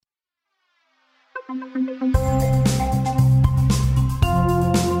Welcome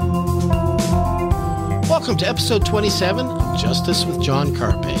to episode 27 of Justice with John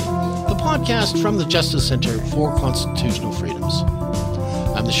Carpe, the podcast from the Justice Center for Constitutional Freedoms.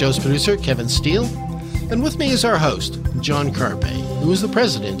 I'm the show's producer, Kevin Steele, and with me is our host, John Carpe, who is the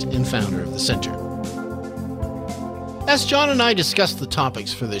president and founder of the center. As John and I discussed the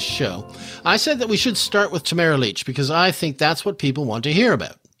topics for this show, I said that we should start with Tamara Lich because I think that's what people want to hear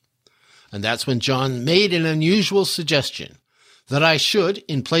about. And that's when John made an unusual suggestion that I should,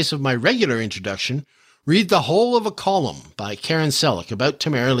 in place of my regular introduction, read the whole of a column by Karen Selleck about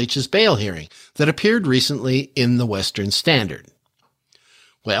Tamara Lich's bail hearing that appeared recently in the Western Standard.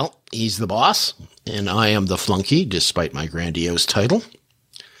 Well, he's the boss, and I am the flunky, despite my grandiose title.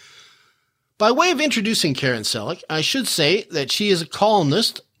 By way of introducing Karen Selleck, I should say that she is a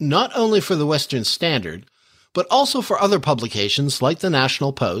columnist not only for the Western Standard, but also for other publications like the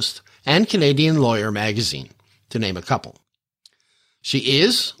National Post and Canadian Lawyer magazine, to name a couple. She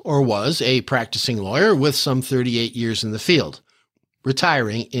is, or was, a practicing lawyer with some 38 years in the field,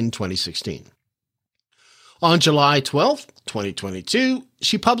 retiring in 2016. On July 12, 2022,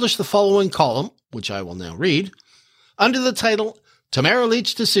 she published the following column, which I will now read, under the title, Tamara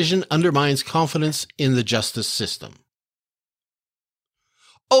Lich Decision Undermines Confidence in the Justice System.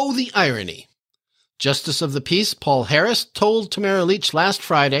 Oh, the irony. Justice of the Peace Paul Harris told Tamara Lich last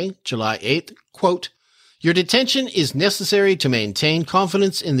Friday, July 8th, quote, "Your detention is necessary to maintain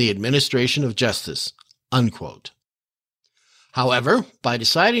confidence in the administration of justice," unquote. However, by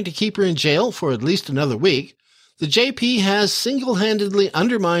deciding to keep her in jail for at least another week, the JP has single-handedly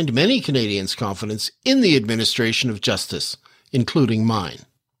undermined many Canadians' confidence in the administration of justice, including mine.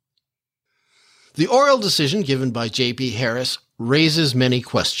 The oral decision given by J.P. Harris raises many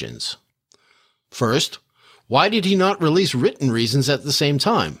questions. First, why did he not release written reasons at the same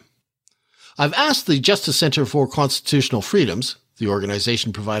time? I've asked the Justice Center for Constitutional Freedoms, the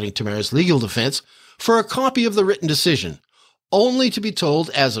organization providing Tamara's legal defense, for a copy of the written decision, only to be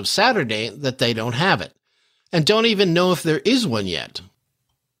told as of Saturday that they don't have it, and don't even know if there is one yet.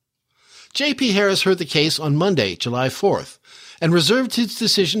 J.P. Harris heard the case on Monday, July 4th, and reserved his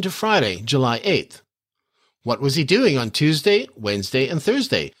decision to Friday, July 8th. What was he doing on Tuesday, Wednesday, and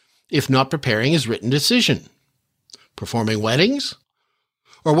Thursday, if not preparing his written decision? Performing weddings?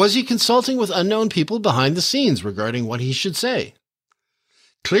 Or was he consulting with unknown people behind the scenes regarding what he should say?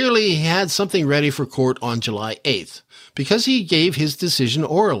 Clearly, he had something ready for court on July 8th, because he gave his decision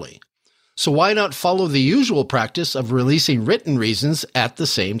orally. So why not follow the usual practice of releasing written reasons at the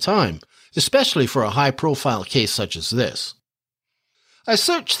same time, especially for a high-profile case such as this? I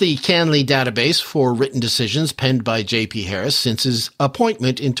searched the CanLII database for written decisions penned by J.P. Harris since his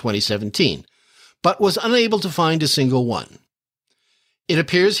appointment in 2017, but was unable to find a single one. It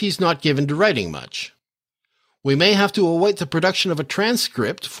appears he's not given to writing much. We may have to await the production of a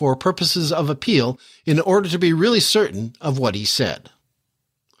transcript for purposes of appeal in order to be really certain of what he said.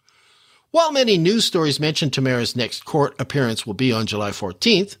 While many news stories mention Tamara's next court appearance will be on July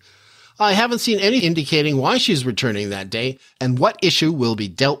 14th, I haven't seen any indicating why she's returning that day and what issue will be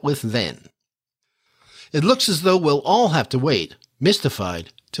dealt with then. It looks as though we'll all have to wait,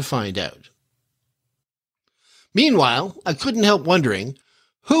 mystified, to find out. Meanwhile, I couldn't help wondering,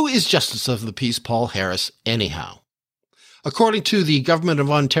 who is Justice of the Peace Paul Harris anyhow? According to the Government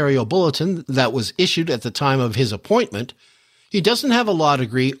of Ontario bulletin that was issued at the time of his appointment, he doesn't have a law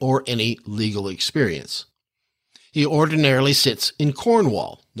degree or any legal experience. He ordinarily sits in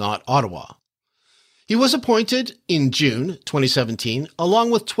Cornwall, not Ottawa. He was appointed in June 2017,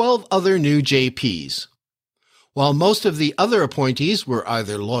 along with 12 other new JPs. While most of the other appointees were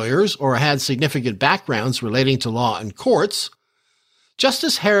either lawyers or had significant backgrounds relating to law and courts,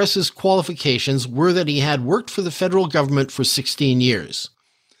 Justice Harris's qualifications were that he had worked for the federal government for 16 years,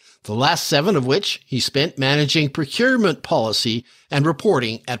 the last 7 of which he spent managing procurement policy and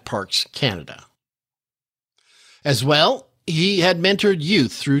reporting at Parks Canada. As well, he had mentored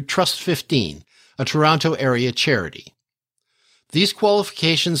youth through Trust 15, a Toronto area charity. These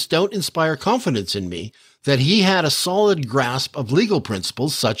qualifications don't inspire confidence in me that he had a solid grasp of legal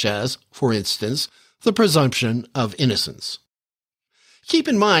principles such as, for instance, the presumption of innocence. Keep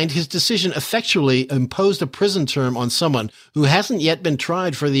in mind, his decision effectually imposed a prison term on someone who hasn't yet been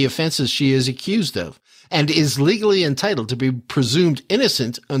tried for the offenses she is accused of, and is legally entitled to be presumed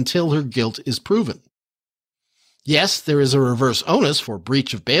innocent until her guilt is proven. Yes, there is a reverse onus for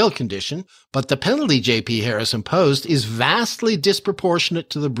breach of bail condition, but the penalty J.P. Harris imposed is vastly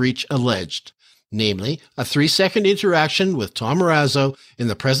disproportionate to the breach alleged, namely a 3-second interaction with Tom Marazzo in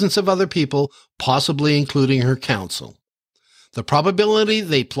the presence of other people, possibly including her counsel. The probability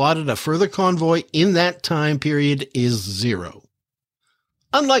they plotted a further convoy in that time period is 0.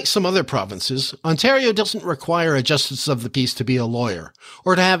 Unlike some other provinces, Ontario doesn't require a justice of the peace to be a lawyer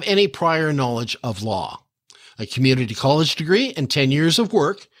or to have any prior knowledge of law. A community college degree and 10 years of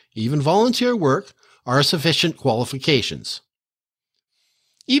work, even volunteer work, are sufficient qualifications.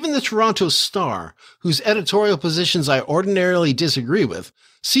 Even the Toronto Star, whose editorial positions I ordinarily disagree with,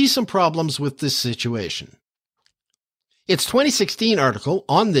 sees some problems with this situation. Its 2016 article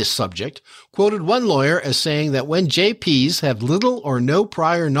on this subject quoted one lawyer as saying that when JPs have little or no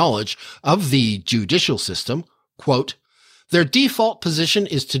prior knowledge of the judicial system, quote, their default position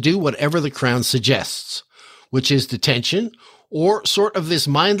is to do whatever the Crown suggests, which is detention or sort of this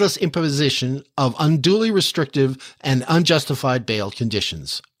mindless imposition of unduly restrictive and unjustified bail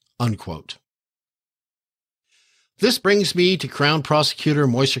conditions, unquote. This brings me to Crown Prosecutor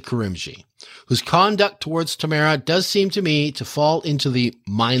Moise Karimjee, whose conduct towards Tamara does seem to me to fall into the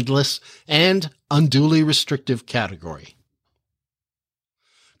mindless and unduly restrictive category.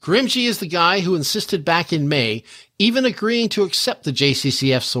 Karimjee is the guy who insisted back in May even agreeing to accept the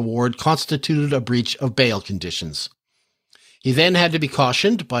JCCF's award constituted a breach of bail conditions. He then had to be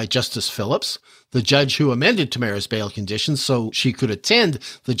cautioned by Justice Phillips, the judge who amended Tamara's bail conditions so she could attend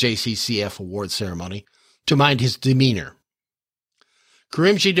the JCCF award ceremony, to mind his demeanor.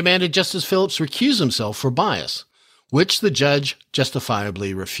 Karimjee demanded Justice Phillips recuse himself for bias, which the judge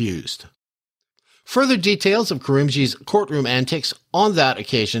justifiably refused. Further details of Karimjee's courtroom antics on that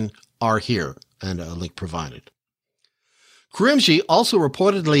occasion are here, and a link provided. Karimjee also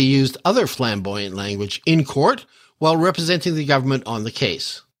reportedly used other flamboyant language in court while representing the government on the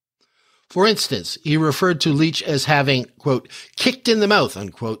case. For instance, he referred to Leach as having, quote, kicked in the mouth,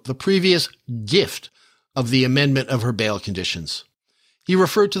 unquote, the previous gift of the amendment of her bail conditions. He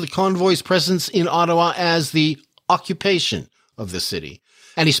referred to the convoy's presence in Ottawa as the occupation of the city,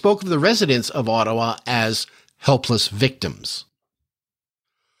 and he spoke of the residents of Ottawa as helpless victims.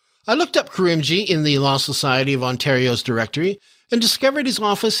 I looked up Karimjee in the Law Society of Ontario's directory and discovered his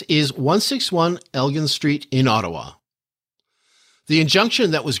office is 161 Elgin Street in Ottawa. The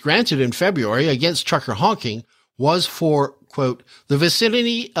injunction that was granted in February against trucker honking was for, quote, the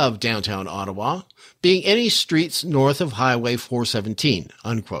vicinity of downtown Ottawa, being any streets north of Highway 417,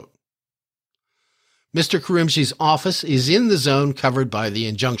 unquote. Mr. Karimjee's office is in the zone covered by the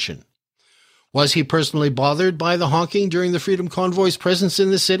injunction. Was he personally bothered by the honking during the Freedom Convoy's presence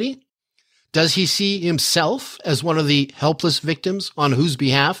in the city? Does he see himself as one of the helpless victims on whose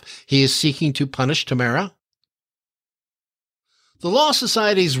behalf he is seeking to punish Tamara? The Law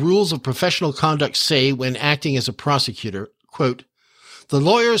Society's rules of professional conduct say when acting as a prosecutor, quote, the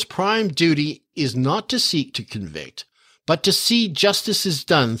lawyer's prime duty is not to seek to convict, but to see justice is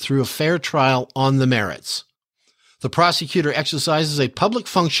done through a fair trial on the merits. The prosecutor exercises a public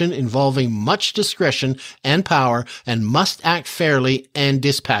function involving much discretion and power and must act fairly and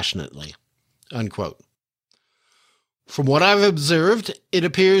dispassionately, unquote. From what I've observed, it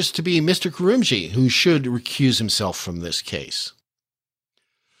appears to be Mr. Karimjee who should recuse himself from this case.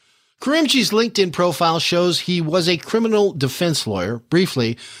 Karimjee's LinkedIn profile shows he was a criminal defense lawyer,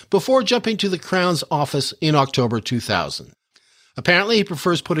 briefly, before jumping to the Crown's office in October 2000. Apparently, he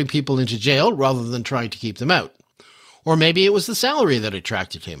prefers putting people into jail rather than trying to keep them out. Or maybe it was the salary that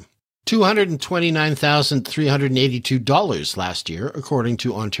attracted him. $229,382 last year, according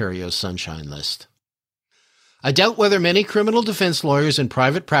to Ontario's Sunshine List. I doubt whether many criminal defense lawyers in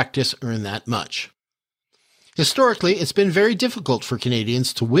private practice earn that much. Historically, it's been very difficult for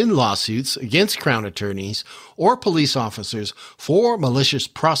Canadians to win lawsuits against Crown attorneys or police officers for malicious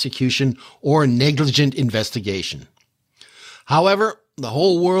prosecution or negligent investigation. However, the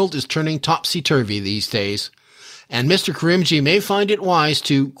whole world is turning topsy-turvy these days, and Mr. Karimjee may find it wise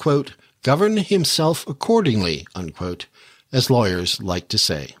to, quote, govern himself accordingly, unquote, as lawyers like to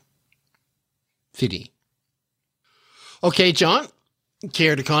say. Fiddy. Okay, John,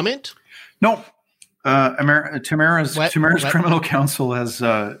 care to comment? No. Tamara's criminal counsel has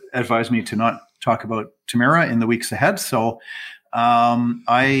advised me to not talk about Tamara in the weeks ahead, so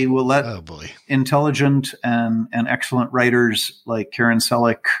I will let intelligent and excellent writers like Karen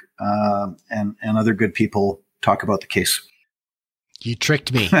Selleck and other good people talk about the case. You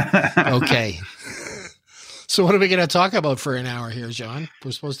tricked me. Okay. So what are we going to talk about for an hour here, John?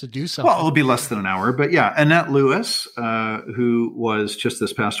 We're supposed to do something. Well, it'll be less than an hour, but yeah, Annette Lewis, who was just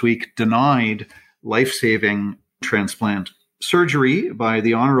this past week denied life-saving transplant surgery by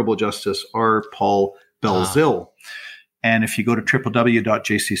the Honorable Justice R. Paul Belzile. And if you go to www.jccf.ca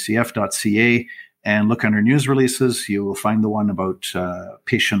and look under news releases, you will find the one about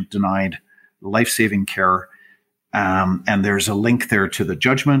patient denied life-saving care And there's a link there to the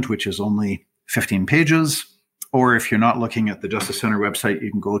judgment, which is only 15 pages. Or if you're not looking at the Justice Center website,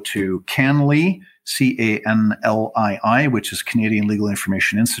 you can go to CANLII, CANLII, which is Canadian Legal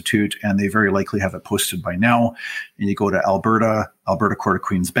Information Institute, and they very likely have it posted by now. And you go to Alberta Court of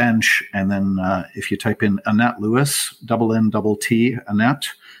Queen's Bench, and then if you type in Annette Lewis, N-T, Annette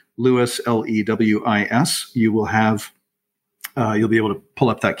Lewis, Lewis, you will have you'll be able to pull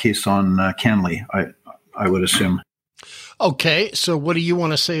up that case on CANLII, I would assume. Okay, so what do you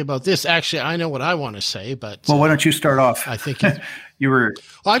want to say about this? Actually, I know what I want to say, but well, why don't you start off? I think you were.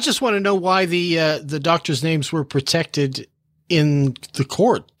 Well, I just want to know why the doctors' names were protected in the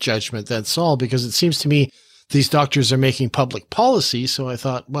court judgment. That's all, because it seems to me these doctors are making public policy. So I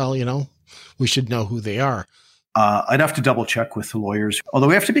thought, well, we should know who they are. I'd have to double check with the lawyers, although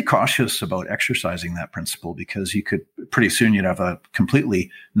we have to be cautious about exercising that principle, because you could pretty soon you'd have a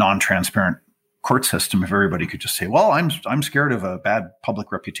completely non-transparent court system if everybody could just say, well, I'm scared of a bad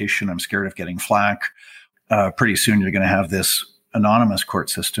public reputation. I'm scared of getting flack. Pretty soon you're going to have this anonymous court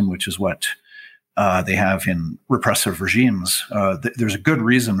system, which is what they have in repressive regimes. There's a good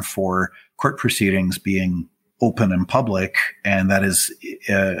reason for court proceedings being open and public, and that is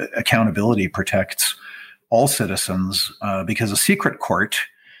accountability protects all citizens, because a secret court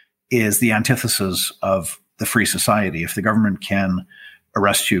is the antithesis of the free society. If the government can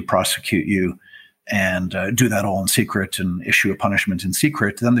arrest you, prosecute you, and do that all in secret and issue a punishment in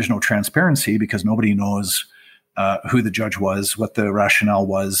secret, then there's no transparency, because nobody knows who the judge was, what the rationale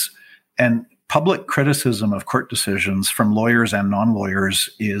was. And public criticism of court decisions from lawyers and non-lawyers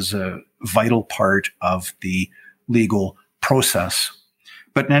is a vital part of the legal process.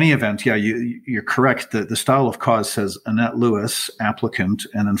 But in any event, yeah, you're correct. The style of cause says Annette Lewis, applicant,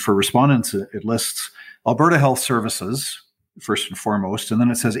 and then for respondents, it lists Alberta Health Services, first and foremost, and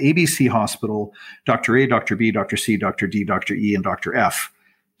then it says ABC Hospital, Dr. A, Dr. B, Dr. C, Dr. D, Dr. E, and Dr. F.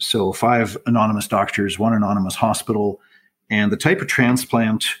 So 5 anonymous doctors, 1 anonymous hospital, and the type of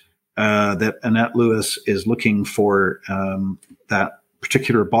transplant that Annette Lewis is looking for, that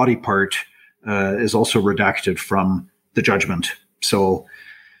particular body part, is also redacted from the judgment. So,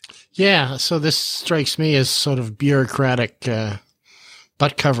 yeah, so this strikes me as sort of bureaucratic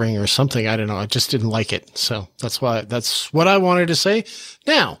butt covering or something. I don't know. I just didn't like it. So that's what I wanted to say.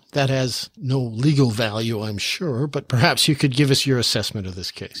 Now, that has no legal value, I'm sure, but perhaps you could give us your assessment of this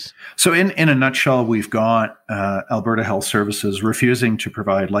case. So in a nutshell, we've got Alberta Health Services refusing to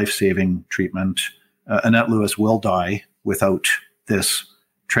provide life-saving treatment. Annette Lewis will die without this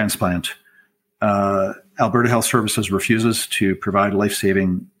transplant. Alberta Health Services refuses to provide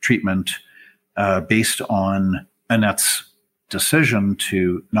life-saving treatment based on Annette's decision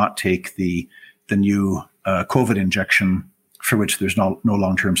to not take the new COVID injection, for which there's no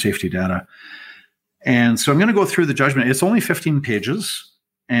long-term safety data. And so I'm going to go through the judgment. It's only 15 pages.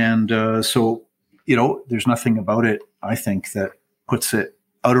 And so, there's nothing about it, I think, that puts it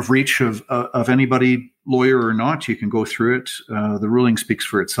out of reach of anybody, lawyer or not. You can go through it. The ruling speaks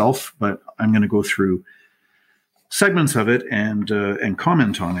for itself, but I'm going to go through segments of it and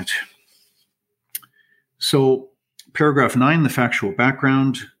comment on it. So paragraph 9, the factual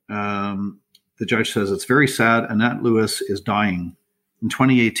background. The judge says, it's very sad. Annette Lewis is dying. In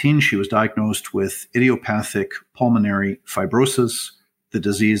 2018, she was diagnosed with idiopathic pulmonary fibrosis. The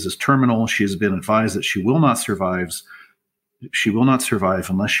disease is terminal. She has been advised that she will not survive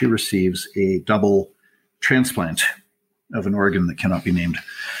unless she receives a double transplant of an organ that cannot be named.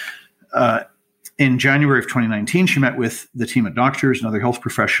 In January of 2019, she met with the team of doctors and other health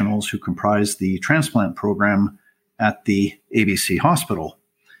professionals who comprise the transplant program at the ABC Hospital.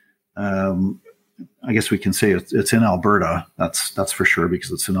 I guess we can say it's in Alberta. That's for sure,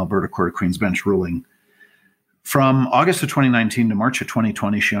 because it's an Alberta Court of Queen's Bench ruling. From August of 2019 to March of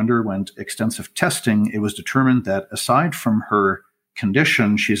 2020, she underwent extensive testing. It was determined that aside from her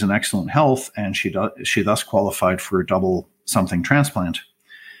condition, she's in excellent health, and she thus qualified for a double something transplant.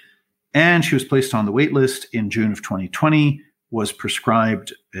 And she was placed on the wait list in June of 2020, was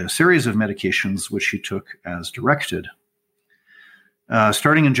prescribed a series of medications, which she took as directed.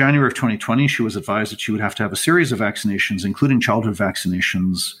 Starting in January of 2020, she was advised that she would have to have a series of vaccinations, including childhood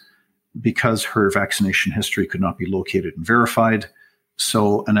vaccinations, because her vaccination history could not be located and verified.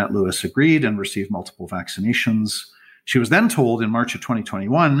 So Annette Lewis agreed and received multiple vaccinations. She was then told in March of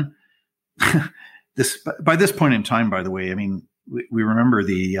 2021, by this point in time, by the way, I mean, we remember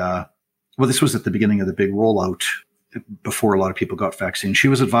this was at the beginning of the big rollout before a lot of people got vaccinated. She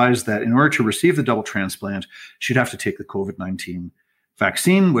was advised that in order to receive the double transplant, she'd have to take the COVID-19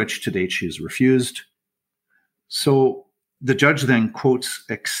 vaccine, which to date she has refused. So the judge then quotes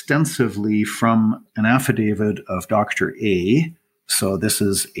extensively from an affidavit of Dr. A. So this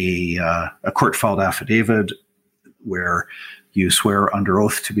is a court-filed affidavit where you swear under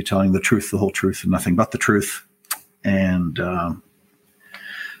oath to be telling the truth, the whole truth, and nothing but the truth. And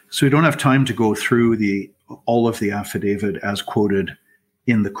so we don't have time to go through all of the affidavit as quoted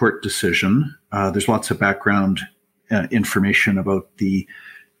in the court decision. There's lots of background information about the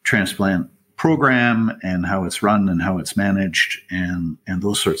transplant program and how it's run and how it's managed and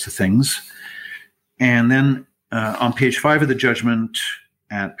those sorts of things. And then on page 5 of the judgment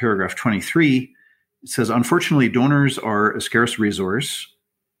at paragraph 23, it says, unfortunately, donors are a scarce resource,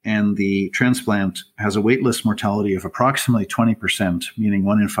 and the transplant has a waitlist mortality of approximately 20%, meaning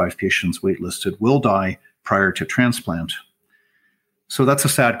 1 in 5 patients waitlisted will die prior to transplant. So that's a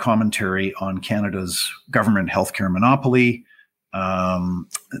sad commentary on Canada's government healthcare monopoly.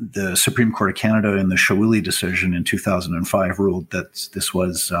 The Supreme Court of Canada in the Shawuli decision in 2005 ruled that this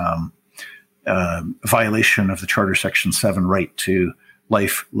was a violation of the Charter Section 7 right to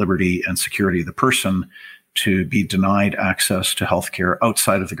life, liberty, and security of the person to be denied access to healthcare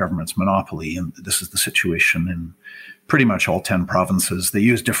outside of the government's monopoly. And this is the situation in pretty much all 10 provinces. They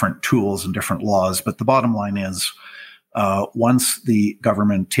use different tools and different laws, but the bottom line is once the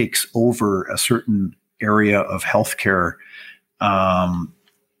government takes over a certain area of healthcare,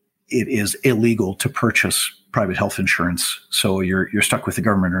 it is illegal to purchase private health insurance. So you're stuck with the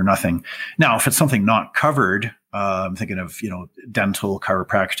government or nothing. Now, if it's something not covered, I'm thinking of, dental,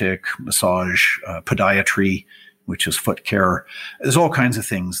 chiropractic, massage, podiatry, which is foot care. There's all kinds of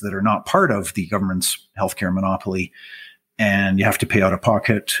things that are not part of the government's healthcare monopoly. And you have to pay out of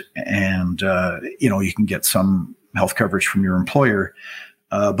pocket, and, you can get some health coverage from your employer.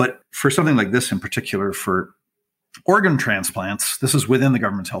 But for something like this in particular, for organ transplants, this is within the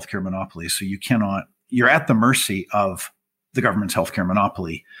government's healthcare monopoly. So you're at the mercy of the government's healthcare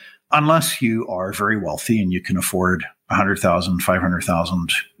monopoly, unless you are very wealthy and you can afford $100,000,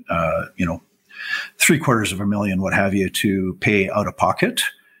 $500,000, $750,000, what have you, to pay out of pocket.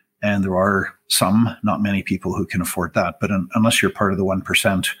 And there are not many people who can afford that. But unless you're part of the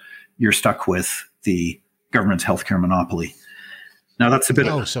 1%, you're stuck with the government's healthcare monopoly. Now that's a bit.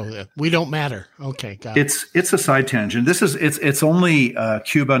 So we don't matter. Okay, got it. It's a side tangent. It's only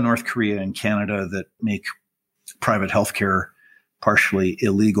Cuba, North Korea, and Canada that make private healthcare partially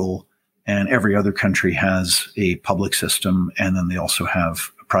illegal, and every other country has a public system, and then they also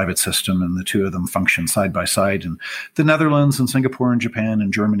have a private system, and the two of them function side by side. And the Netherlands and Singapore and Japan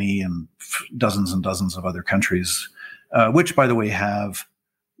and Germany and dozens and dozens of other countries, which, by the way, have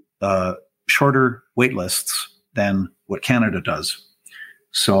shorter wait lists than what Canada does.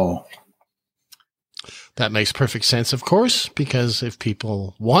 So that makes perfect sense, of course, because if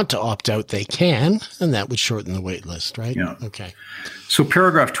people want to opt out, they can, and that would shorten the wait list, right? Yeah. Okay. So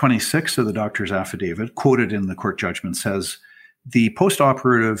paragraph 26 of the doctor's affidavit, quoted in the court judgment, says, the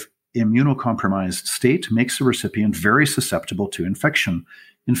post-operative immunocompromised state makes the recipient very susceptible to infection.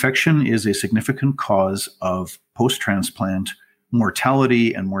 Infection is a significant cause of post-transplant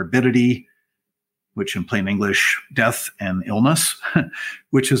mortality and morbidity, which in plain English, death and illness,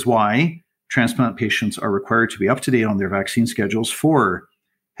 which is why transplant patients are required to be up to date on their vaccine schedules for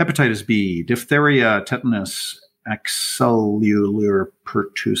hepatitis B, diphtheria, tetanus, axillular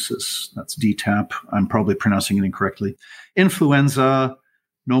pertussis, that's DTaP, I'm probably pronouncing it incorrectly, influenza,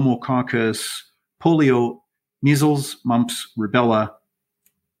 pneumococcus, polio, measles, mumps, rubella,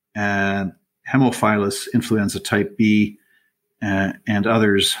 and Haemophilus influenza type B, and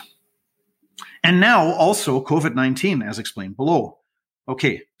others. And now also COVID-19, as explained below.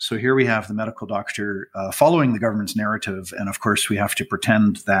 Okay, so here we have the medical doctor following the government's narrative. And of course, we have to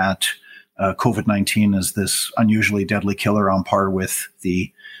pretend that COVID-19 is this unusually deadly killer on par with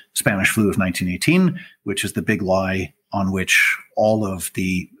the Spanish flu of 1918, which is the big lie on which all of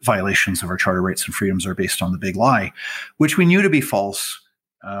the violations of our charter rights and freedoms are based on, the big lie, which we knew to be false.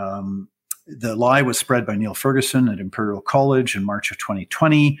 The lie was spread by Neil Ferguson at Imperial College in March of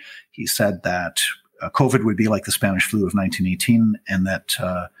 2020. He said that COVID would be like the Spanish flu of 1918 and that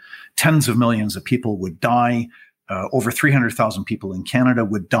tens of millions of people would die. Over 300,000 people in Canada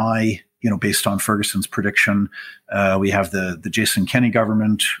would die, based on Ferguson's prediction. We have the Jason Kenney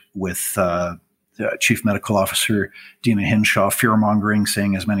government with Chief Medical Officer Dina Hinshaw fear-mongering,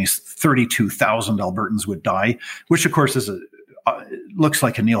 saying as many as 32,000 Albertans would die, which of course is looks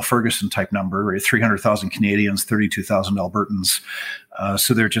like a Neil Ferguson type number, right? 300,000 Canadians, 32,000 Albertans.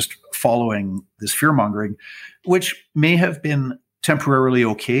 So they're just following this fear-mongering, which may have been temporarily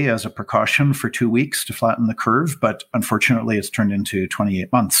okay as a precaution for 2 weeks to flatten the curve, but unfortunately it's turned into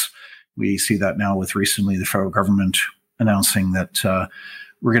 28 months. We see that now with recently the federal government announcing that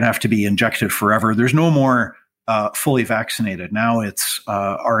we're going to have to be injected forever. There's no more fully vaccinated. Now it's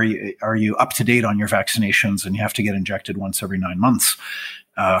are you up to date on your vaccinations, and you have to get injected once every 9 months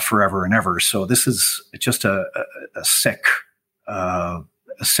forever and ever. So this is just a sick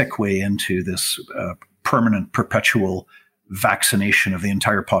way into this permanent, perpetual vaccination of the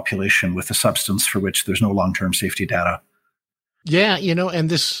entire population with a substance for which there's no long-term safety data. Yeah, and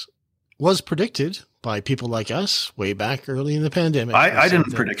this was predicted by people like us way back early in the pandemic. I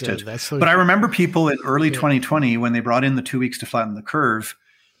didn't predict it, but I remember people in early 2020 when they brought in the 2 weeks to flatten the curve,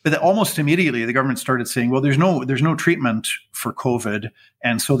 but almost immediately the government started saying, well, there's no treatment for COVID,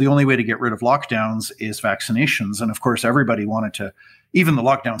 and so the only way to get rid of lockdowns is vaccinations. And of course, everybody wanted to, even the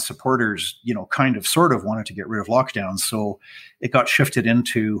lockdown supporters, sort of wanted to get rid of lockdowns. So it got shifted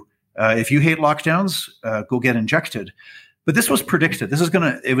into, if you hate lockdowns, go get injected. But this was predicted.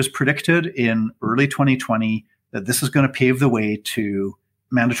 It was predicted in early 2020 that this is going to pave the way to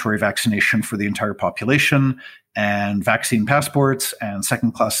mandatory vaccination for the entire population and vaccine passports and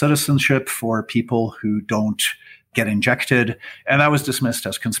second-class citizenship for people who don't get injected. And that was dismissed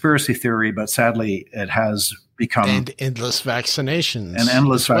as conspiracy theory, but sadly it has become... And endless vaccinations. And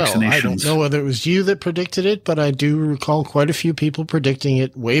endless vaccinations. I don't know whether it was you that predicted it, but I do recall quite a few people predicting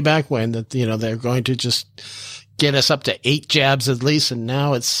it way back when, that, they're going to just get us up to 8 jabs at least, and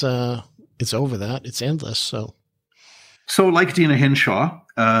now it's over that. It's endless. So like Dina Hinshaw,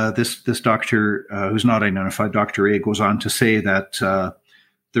 this doctor who's not identified, Dr. A, goes on to say that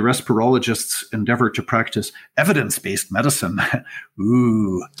the respirologists endeavor to practice evidence-based medicine.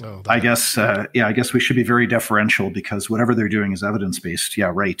 Ooh, I guess we should be very deferential, because whatever they're doing is evidence-based.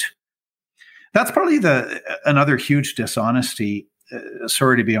 Yeah, right. That's probably another huge dishonesty.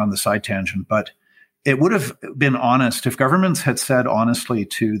 Sorry to be on the side tangent, but it would have been honest if governments had said honestly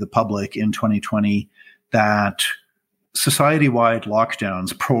to the public in 2020 that society-wide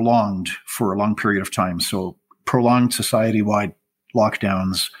lockdowns prolonged for a long period of time. So prolonged society-wide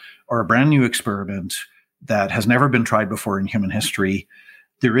lockdowns are a brand new experiment that has never been tried before in human history.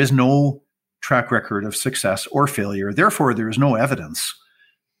 There is no track record of success or failure. Therefore, there is no evidence.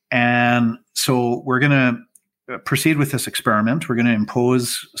 And so we're going to proceed with this experiment. We're going to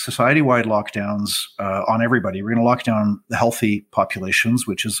impose society-wide lockdowns on everybody. We're going to lock down the healthy populations,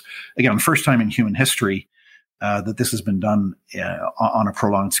 which is, again, first time in human history that this has been done on a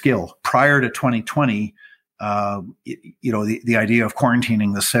prolonged scale. Prior to 2020, the idea of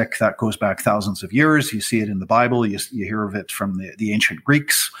quarantining the sick, that goes back thousands of years. You see it in the Bible. You hear of it from the ancient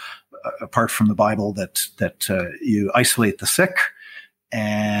Greeks. Apart from the Bible, that you isolate the sick,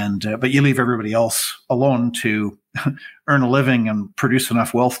 but you leave everybody else alone to earn a living and produce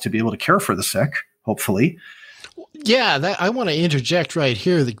enough wealth to be able to care for the sick, hopefully. Yeah, I want to interject right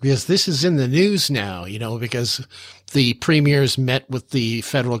here, because this is in the news now, because the premiers met with the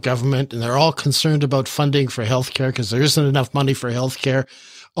federal government and they're all concerned about funding for healthcare because there isn't enough money for healthcare.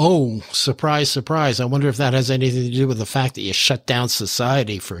 Oh, surprise, surprise. I wonder if that has anything to do with the fact that you shut down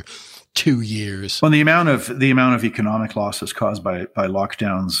society for 2 years. Well, the amount of economic losses caused by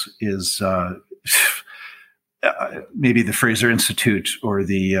lockdowns is maybe the Fraser Institute or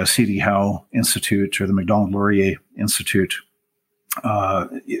the C.D. Howe Institute or the Macdonald-Laurier Institute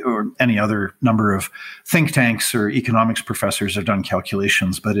or any other number of think tanks or economics professors have done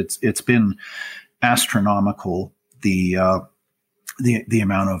calculations, but it's been astronomical, the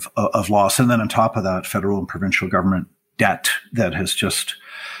amount of loss. And then on top of that, federal and provincial government debt that has just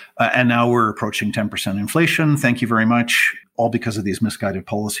and now we're approaching 10% inflation. Thank you very much. All because of these misguided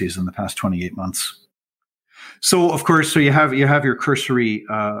policies in the past 28 months. So, of course, you have your cursory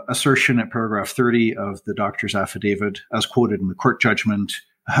assertion at paragraph 30 of the doctor's affidavit, as quoted in the court judgment.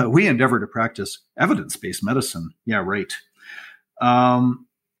 We endeavor to practice evidence-based medicine. Yeah, right. And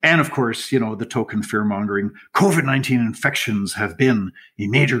of course, the token fear-mongering. COVID-19 infections have been a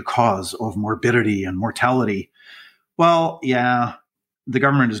major cause of morbidity and mortality. Well, yeah. The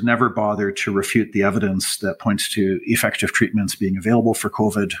government has never bothered to refute the evidence that points to effective treatments being available for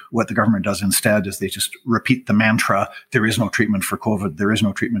COVID. What the government does instead is they just repeat the mantra, there is no treatment for COVID, there is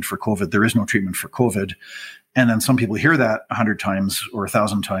no treatment for COVID, there is no treatment for COVID. And then some people hear that 100 times or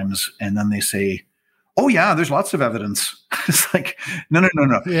 1,000 times, and then they say, oh yeah, there's lots of evidence. It's like, no.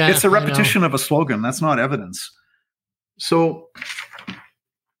 Yeah, it's a repetition of a slogan. That's not evidence. So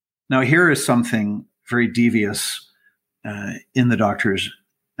now here is something very devious in the doctor's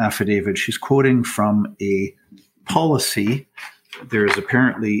affidavit. She's quoting from a policy. There is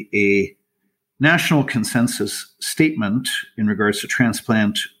apparently a national consensus statement in regards to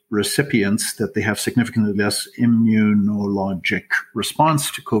transplant recipients that they have significantly less immunologic response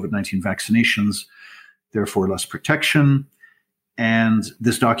to COVID-19 vaccinations therefore less protection. And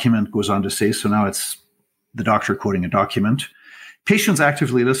this document goes on to say, so now it's the doctor quoting a document, patients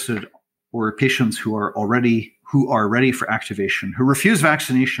actively listed or patients who are ready for activation, who refuse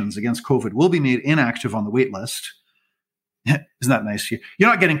vaccinations against COVID will be made inactive on the wait list. Isn't that nice? You're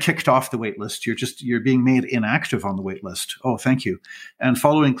not getting kicked off the wait list. You're being made inactive on the wait list. Oh, thank you. And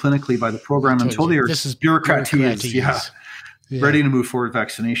following clinically by the program until they are bureaucrat ready to move forward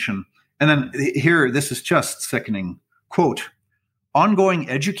vaccination. And then here, this is just sickening. Quote, ongoing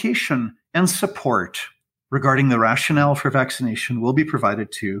education and support regarding the rationale for vaccination will be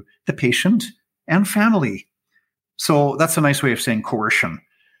provided to the patient and family. So that's a nice way of saying coercion.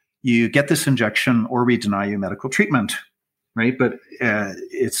 You get this injection or we deny you medical treatment, right? But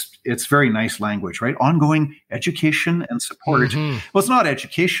it's very nice language, right? Ongoing education and support. Mm-hmm. Well, it's not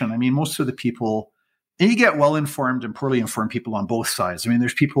education. I mean, most of the people, and you get well-informed and poorly informed people on both sides. I mean,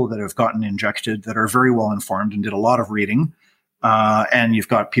 there's people that have gotten injected that are very well-informed and did a lot of reading. And you've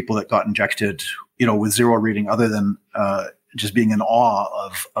got people that got injected, with zero reading other than just being in awe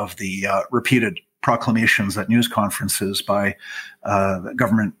of the repeated proclamations at news conferences by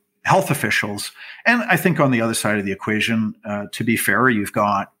government health officials. And I think on the other side of the equation, to be fair, you've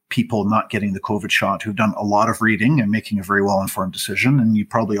got people not getting the COVID shot who've done a lot of reading and making a very well-informed decision. And you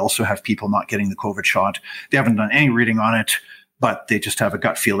probably also have people not getting the COVID shot. They haven't done any reading on it, but they just have a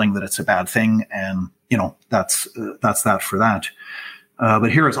gut feeling that it's a bad thing. And, that's that for that.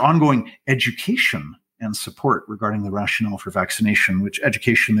 But here is ongoing education and support regarding the rationale for vaccination, which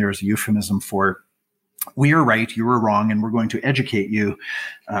education there is a euphemism for we are right, you are wrong, and we're going to educate you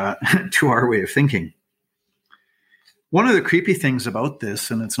to our way of thinking. One of the creepy things about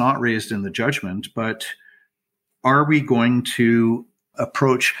this, and it's not raised in the judgment, but are we going to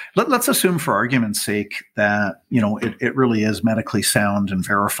approach, let's assume for argument's sake that, it really is medically sound and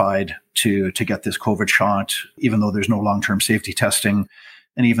verified to get this COVID shot, even though there's no long-term safety testing,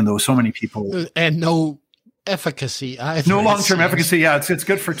 and even though so many people... And no efficacy either. No long-term efficacy. Yeah, it's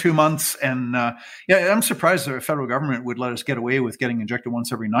good for 2 months. And I'm surprised the federal government would let us get away with getting injected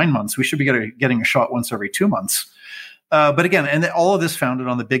once every 9 months. We should be getting a shot once every 2 months. But again, and all of this founded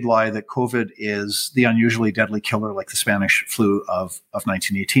on the big lie that COVID is the unusually deadly killer like the Spanish flu of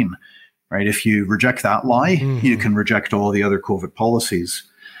 1918, right? If you reject that lie, you can reject all the other COVID policies.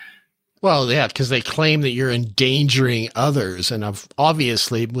 Well, yeah, because they claim that you're endangering others. And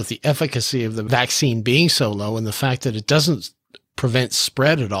obviously, with the efficacy of the vaccine being so low and the fact that it doesn't prevent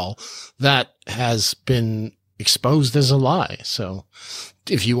spread at all, that has been exposed as a lie. So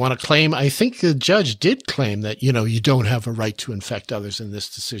if you want to claim, I think the judge did claim that, you don't have a right to infect others in this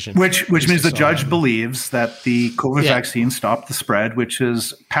decision. Which means the judge believes that the COVID vaccine stopped the spread, which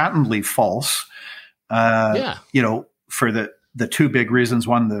is patently false. For the two big reasons.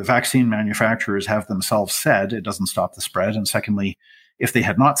 One, the vaccine manufacturers have themselves said it doesn't stop the spread. And secondly, if they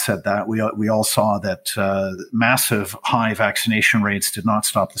had not said that, we all saw that massive high vaccination rates did not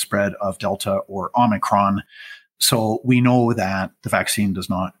stop the spread of Delta or Omicron. So we know that the vaccine does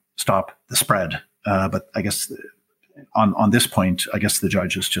not stop the spread. But I guess on this point, I guess the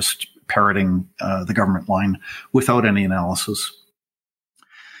judge is just parroting the government line without any analysis.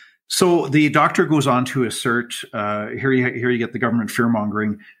 So the doctor goes on to assert, here you get the government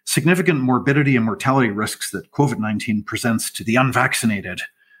fear-mongering, significant morbidity and mortality risks that COVID-19 presents to the unvaccinated.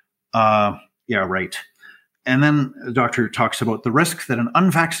 Yeah, right. And then the doctor talks about the risk that an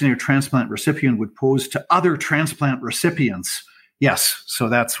unvaccinated transplant recipient would pose to other transplant recipients. Yes, so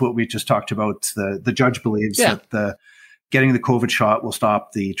that's what we just talked about. The judge believes that getting the COVID shot will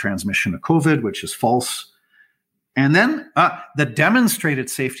stop the transmission of COVID, which is false. And then the demonstrated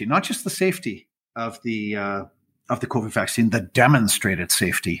safety, not just the safety of the COVID vaccine, the demonstrated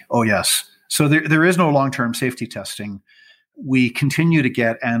safety. Oh, yes. So there is no long-term safety testing. We continue to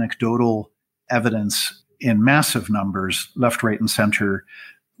get anecdotal evidence in massive numbers, left, right, and center.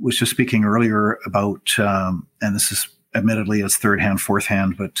 Was just speaking earlier about, and this is admittedly it's third hand, fourth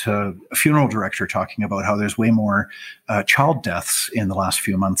hand, but a funeral director talking about how there's way more child deaths in the last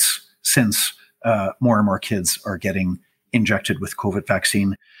few months since more and more kids are getting injected with COVID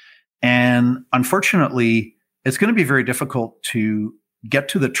vaccine. And unfortunately, it's going to be very difficult to get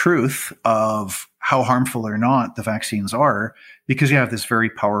to the truth of how harmful or not the vaccines are because you have this very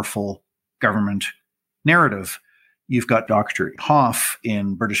powerful government narrative. You've got Dr. Hoff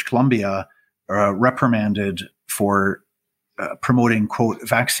in British Columbia reprimanded for promoting, quote,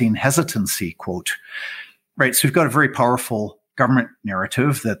 vaccine hesitancy, quote. Right. So you've got a very powerful government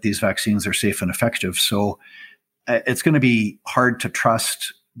narrative that these vaccines are safe and effective. So it's going to be hard to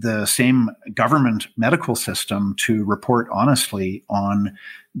trust the same government medical system to report honestly on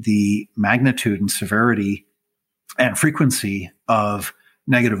the magnitude and severity and frequency of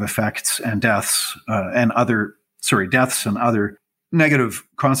negative effects and deaths and other negative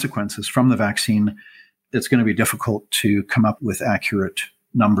consequences from the vaccine, it's going to be difficult to come up with accurate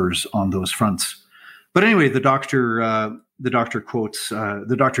numbers on those fronts. But anyway, the doctor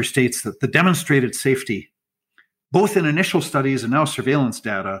states that the demonstrated safety, both in initial studies and now surveillance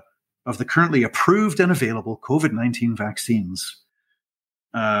data, of the currently approved and available COVID-19 vaccines,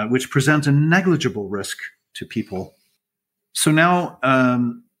 which present a negligible risk to people. So now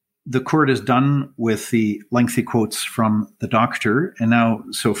the court is done with the lengthy quotes from the doctor. And now,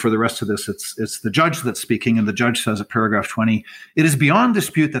 so for the rest of this, it's the judge that's speaking. And the judge says at paragraph 20, "It is beyond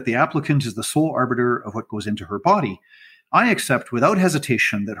dispute that the applicant is the sole arbiter of what goes into her body. I accept without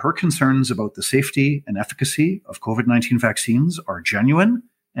hesitation that her concerns about the safety and efficacy of COVID-19 vaccines are genuine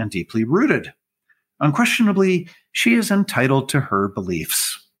and deeply rooted. Unquestionably, she is entitled to her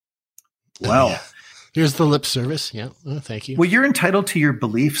beliefs." Well, yeah. Here's the lip service. Yeah. Oh, thank you. Well, you're entitled to your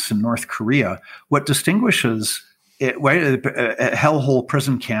beliefs in North Korea. What distinguishes a hellhole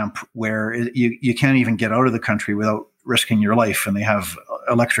prison camp where you can't even get out of the country without risking your life, and they have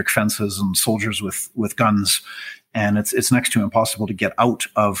electric fences and soldiers with guns, and it's next to impossible to get out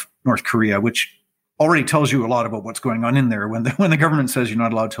of North Korea, which already tells you a lot about what's going on in there when the government says you're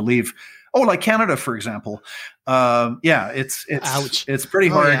not allowed to leave. Oh, like Canada, for example. It's pretty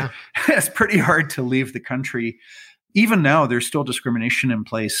hard. Yeah. It's pretty hard to leave the country. Even now, there's still discrimination in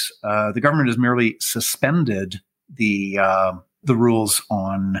place. The government has merely suspended the rules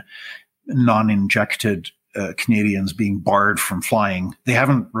on non-injected Canadians being barred from flying. They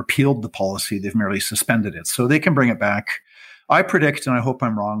haven't repealed the policy. They've merely suspended it. So they can bring it back. I predict, and I hope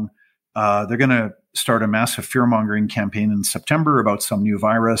I'm wrong, they're going to start a massive fear-mongering campaign in September about some new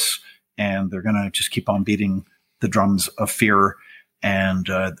virus, and they're going to just keep on beating the drums of fear. And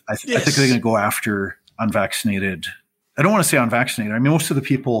I think they're going to go after unvaccinated. I don't want to say unvaccinated. I mean, most of the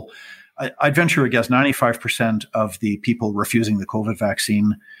people, I'd venture a guess, 95% of the people refusing the COVID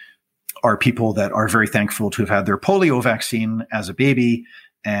vaccine are people that are very thankful to have had their polio vaccine as a baby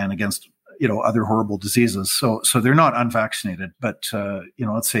and against, other horrible diseases. So they're not unvaccinated, but,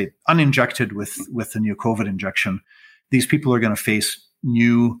 let's say uninjected with the new COVID injection. These people are going to face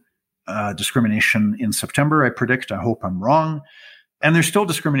new discrimination in September, I predict. I hope I'm wrong. And there's still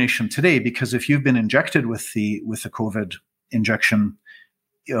discrimination today, because if you've been injected with the COVID injection,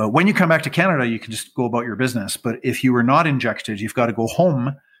 when you come back to Canada, you can just go about your business. But if you were not injected, you've got to go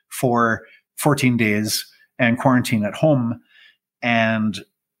home for 14 days and quarantine at home. And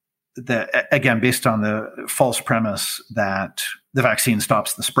again, based on the false premise that the vaccine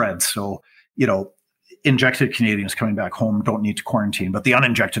stops the spread. So, injected Canadians coming back home don't need to quarantine, but the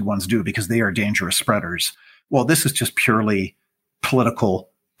uninjected ones do, because they are dangerous spreaders. Well, this is just purely political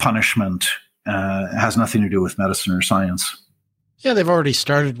punishment. It has nothing to do with medicine or science. Yeah, they've already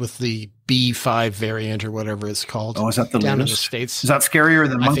started with the B5 variant or whatever it's called. Oh, is that the down latest? In the States? Is that scarier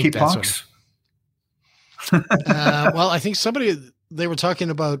than monkeypox? Well, I think they were talking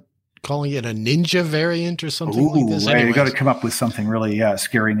about calling it a ninja variant or something like this. Right. You got to come up with something really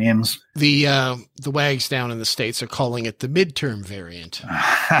scary names. The wags down in the States are calling it the midterm variant.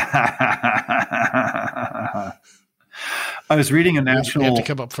 I was reading a National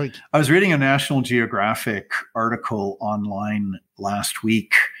Geographic article online last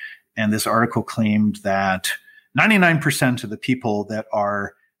week, and this article claimed that 99% of the people that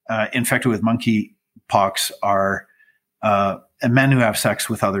are infected with monkeypox are men who have sex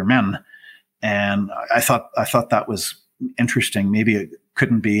with other men. And I thought that was interesting. Maybe it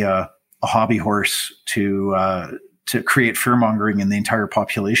couldn't be a hobby horse to create fear mongering in the entire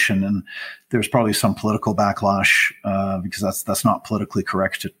population. And there's probably some political backlash because that's not politically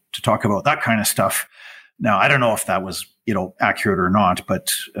correct to talk about that kind of stuff. Now, I don't know if that was accurate or not,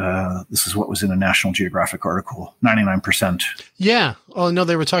 but this is what was in a National Geographic article, 99%. Yeah. Oh, no,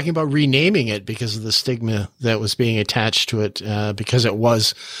 they were talking about renaming it because of the stigma that was being attached to it because it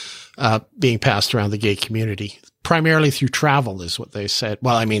was being passed around the gay community, primarily through travel is what they said.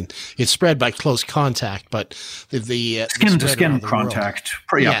 Well, I mean, it's spread by close contact, but the skin-to-skin contact,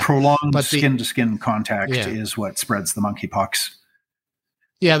 prolonged skin-to-skin contact is what spreads the monkeypox.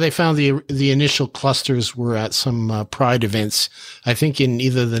 Yeah, they found the initial clusters were at some pride events, I think in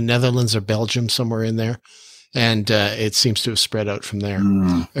either the Netherlands or Belgium, somewhere in there. And it seems to have spread out from there,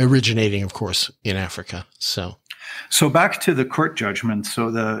 originating, of course, in Africa. So back to the court judgment. So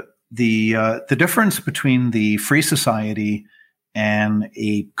the difference between the Free Society and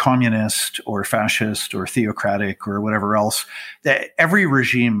a communist or fascist or theocratic or whatever else, that every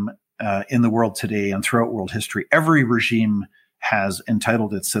regime in the world today and throughout world history, every regime has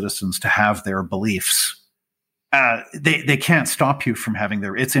entitled its citizens to have their beliefs. They can't stop you from having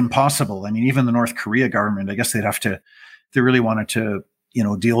it's impossible. I mean, even the North Korea government, I guess they really wanted to,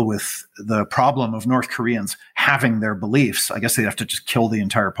 deal with the problem of North Koreans having their beliefs. I guess they'd have to just kill the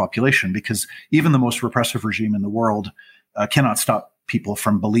entire population, because even the most repressive regime in the world cannot stop people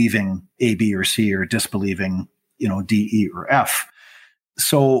from believing A, B, or C, or disbelieving, D, E, or F.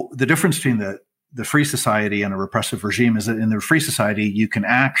 So the difference between the free society and a repressive regime is that in the free society, you can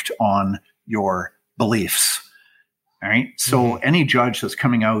act on your beliefs. All right. So any judge that's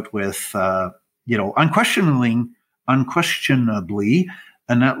coming out with, unquestionably,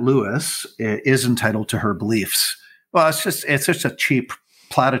 Annette Lewis is entitled to her beliefs. Well, it's just a cheap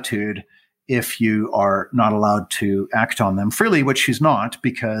platitude if you are not allowed to act on them freely, which she's not,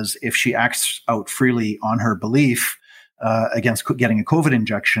 because if she acts out freely on her belief against getting a COVID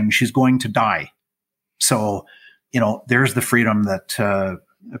injection, she's going to die. So, there's the freedom that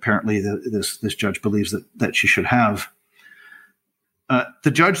apparently this judge believes that she should have.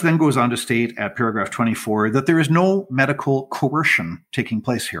 The judge then goes on to state at paragraph 24 that there is no medical coercion taking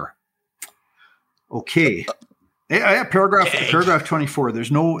place here. Okay. Paragraph 24.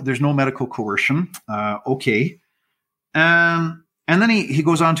 There's no medical coercion. Okay. And then he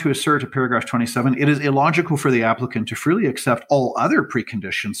goes on to assert at paragraph 27, it is illogical for the applicant to freely accept all other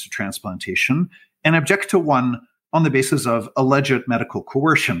preconditions to transplantation and object to one on the basis of alleged medical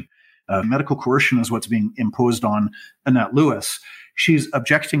coercion. Medical coercion is what's being imposed on Annette Lewis. She's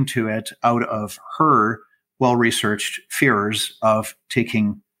objecting to it out of her well-researched fears of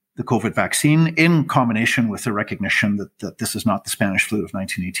taking the COVID vaccine, in combination with the recognition that this is not the Spanish flu of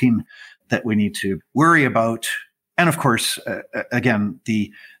 1918 that we need to worry about. And of course, again,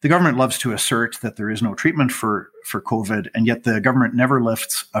 the government loves to assert that there is no treatment for COVID, and yet the government never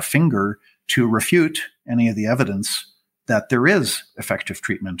lifts a finger to refute any of the evidence that there is effective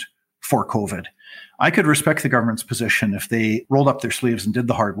treatment for COVID. I could respect the government's position if they rolled up their sleeves and did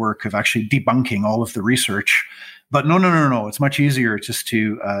the hard work of actually debunking all of the research. But no. It's much easier just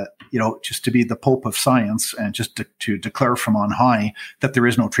to be the Pope of science and just to declare from on high that there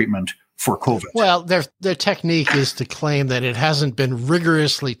is no treatment for COVID. Well, their technique is to claim that it hasn't been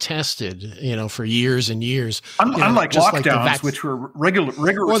rigorously tested, for years and years. Unlike lockdowns, which were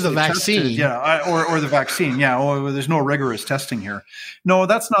rigorously or the vaccine, tested, or the vaccine, there's no rigorous testing here. No,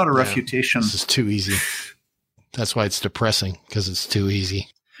 that's not a refutation. This is too easy. That's why it's depressing, because it's too easy.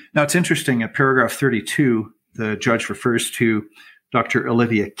 Now, it's interesting. At paragraph 32, the judge refers to Dr.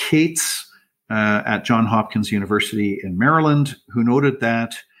 Olivia Cates at Johns Hopkins University in Maryland, who noted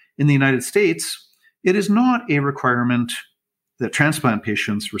that in the United States, it is not a requirement that transplant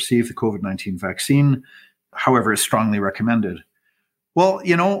patients receive the COVID-19 vaccine. However, it's strongly recommended. Well,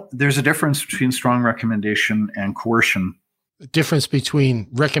 there's a difference between strong recommendation and coercion. The difference between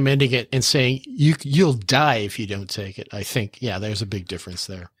recommending it and saying you'll die if you don't take it. I think, there's a big difference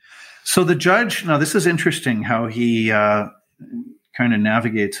there. So the judge, now this is interesting how he kind of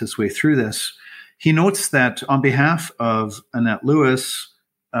navigates his way through this. He notes that on behalf of Annette Lewis,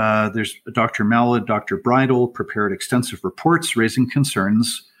 there's Dr. Mallard, Dr. Bridle prepared extensive reports raising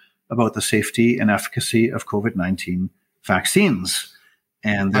concerns about the safety and efficacy of COVID-19 vaccines.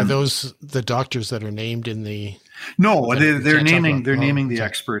 And are those the doctors that are named in the? No, they're naming the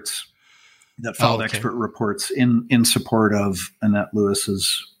experts that filed expert reports in support of Annette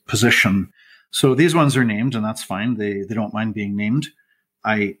Lewis's position. So these ones are named, and that's fine. They don't mind being named.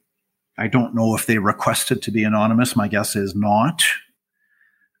 I don't know if they requested to be anonymous. My guess is not.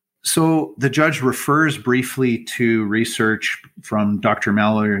 So the judge refers briefly to research from Dr.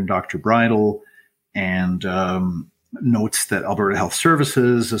 Mallard and Dr. Bridle, and notes that Alberta Health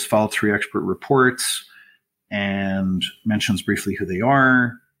Services has filed 3 expert reports, and mentions briefly who they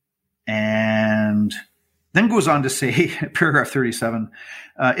are, and then goes on to say, paragraph 37,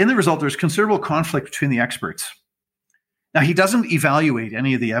 in the result, there's considerable conflict between the experts. Now, he doesn't evaluate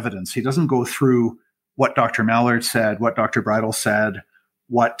any of the evidence. He doesn't go through what Dr. Mallard said, what Dr. Bridle said,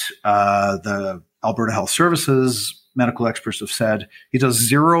 what the Alberta Health Services medical experts have said. He does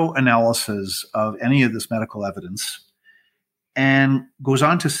zero analysis of any of this medical evidence, and goes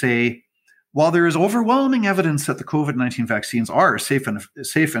on to say, while there is overwhelming evidence that the COVID-19 vaccines are safe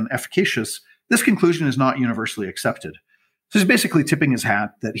and efficacious, this conclusion is not universally accepted. So he's basically tipping his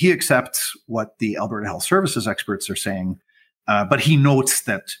hat that he accepts what the Alberta Health Services experts are saying, but he notes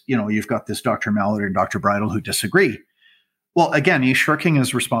that, you've got this Dr. Mallard and Dr. Bridle who disagree. Well, again, he's shirking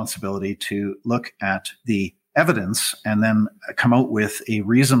his responsibility to look at the evidence and then come out with a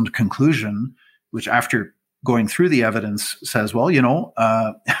reasoned conclusion, which after going through the evidence says, well,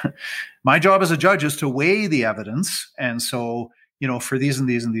 my job as a judge is to weigh the evidence. And so, for these and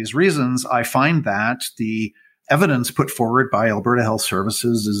these and these reasons, I find that the evidence put forward by Alberta Health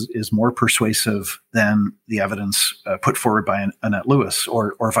Services is more persuasive than the evidence put forward by Annette Lewis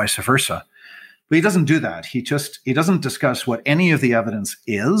or vice versa. But he doesn't do that. He doesn't discuss what any of the evidence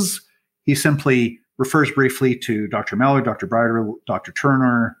is. He simply refers briefly to Dr. Mallard, Dr. Bridle, Dr.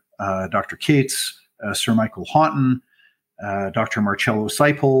 Turner, Dr. Cates, Sir Michael Haughton, Dr. Marcello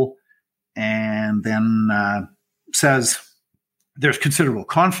Seipel, and then says there's considerable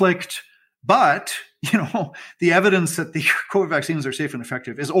conflict, but the evidence that the COVID vaccines are safe and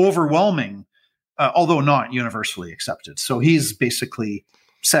effective is overwhelming, although not universally accepted. So he's basically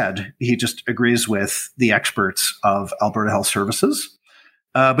said he just agrees with the experts of Alberta Health Services,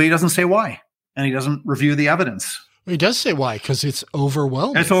 but he doesn't say why, and he doesn't review the evidence. He does say why, because it's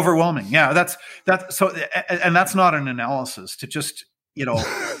overwhelming. It's overwhelming. Yeah, that's so, and that's not an analysis to just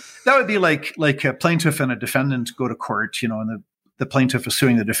that would be like a plaintiff and a defendant go to court, and the plaintiff is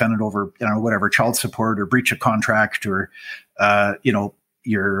suing the defendant over whatever, child support or breach of contract or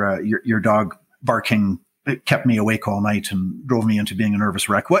your dog barking kept me awake all night and drove me into being a nervous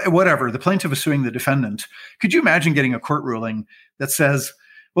wreck. Whatever. The plaintiff is suing the defendant. Could you imagine getting a court ruling that says,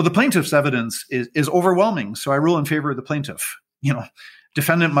 well, the plaintiff's evidence is overwhelming, so I rule in favor of the plaintiff.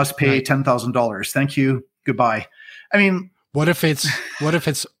 Defendant must pay $10,000. Thank you. Goodbye. I mean, what if it's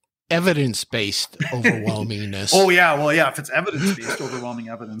evidence-based overwhelmingness? Oh yeah, well yeah, if it's evidence-based overwhelming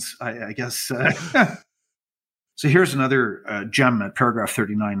evidence, I guess. So here's another gem at paragraph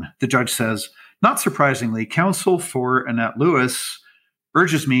 39. The judge says, not surprisingly, counsel for Annette Lewis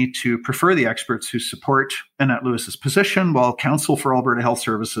urges me to prefer the experts who support Annette Lewis's position, while counsel for Alberta Health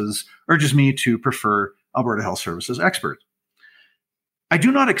Services urges me to prefer Alberta Health Services expert. I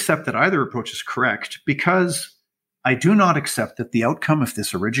do not accept that either approach is correct because I do not accept that the outcome of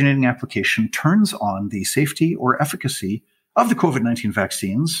this originating application turns on the safety or efficacy of the COVID-19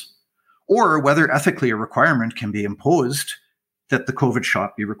 vaccines, or whether ethically a requirement can be imposed that the COVID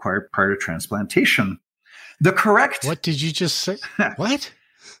shot be required prior to transplantation. The correct... What did you just say? What?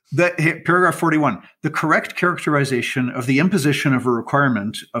 Paragraph 41. The correct characterization of the imposition of a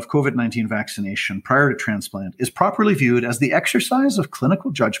requirement of COVID-19 vaccination prior to transplant is properly viewed as the exercise of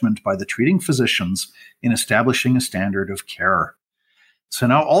clinical judgment by the treating physicians in establishing a standard of care. So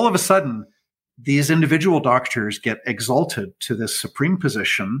now all of a sudden, these individual doctors get exalted to this supreme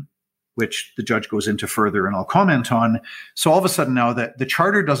position, which the judge goes into further and I'll comment on. So all of a sudden now that the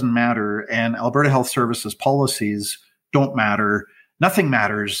charter doesn't matter and Alberta Health Services policies don't matter, nothing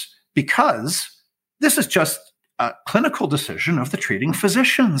matters, because this is just a clinical decision of the treating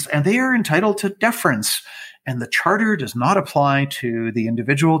physicians and they are entitled to deference. And the charter does not apply to the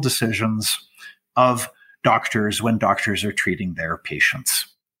individual decisions of doctors when doctors are treating their patients.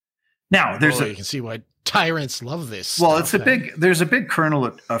 Now, you can see why tyrants love this. Well, there's a big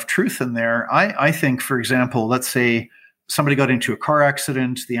kernel of truth in there. I think, for example, let's say somebody got into a car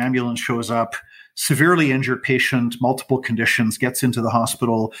accident, the ambulance shows up, severely injured patient, multiple conditions, gets into the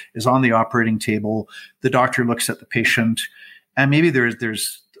hospital, is on the operating table. The doctor looks at the patient, and maybe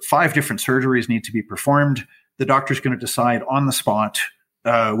there's 5 different surgeries need to be performed. The doctor's going to decide on the spot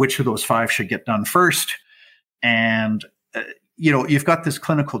which of those 5 should get done first. And you've got this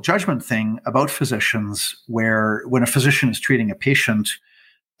clinical judgment thing about physicians where when a physician is treating a patient,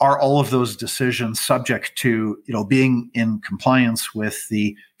 are all of those decisions subject to, being in compliance with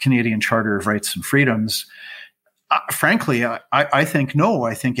the Canadian Charter of Rights and Freedoms? Frankly, I think no.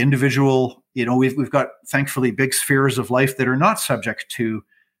 I think individual, we've got thankfully big spheres of life that are not subject to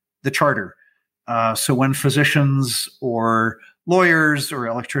the Charter. So when physicians or lawyers or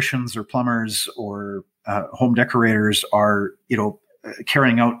electricians or plumbers or home decorators are,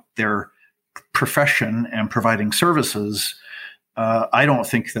 carrying out their profession and providing services, I don't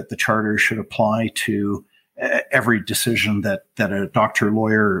think that the charter should apply to every decision that a doctor,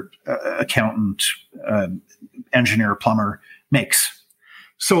 lawyer, accountant, engineer, plumber makes.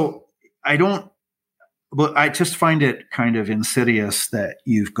 So I just find it kind of insidious that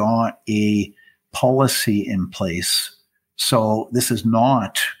you've got a policy in place. So this is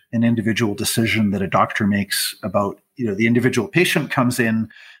not an individual decision that a doctor makes about, the individual patient comes in.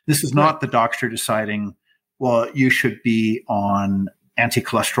 This is not the doctor deciding, well, you should be on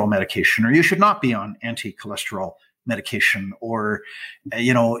anti-cholesterol medication, or you should not be on anti-cholesterol medication, or,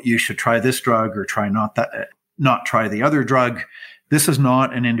 you should try this drug or not try the other drug. This is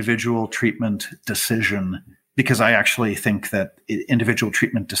not an individual treatment decision, because I actually think that individual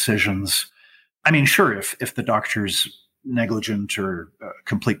treatment decisions I mean, sure, if the doctor's negligent or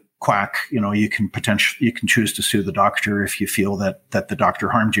complete quack, you can choose to sue the doctor if you feel that the doctor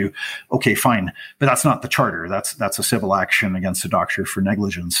harmed you. Okay, fine. But that's not the charter. That's a civil action against the doctor for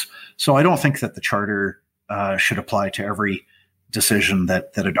negligence. So I don't think that the charter should apply to every decision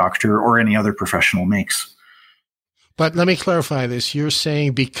that a doctor or any other professional makes. But let me clarify this. You're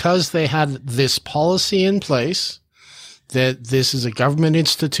saying because they had this policy in place, that this is a government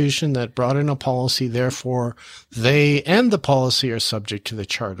institution that brought in a policy, therefore they and the policy are subject to the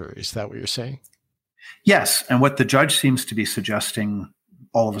charter. Is that what you're saying? Yes. And what the judge seems to be suggesting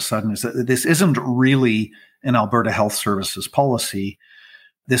all of a sudden is that this isn't really an Alberta Health Services policy.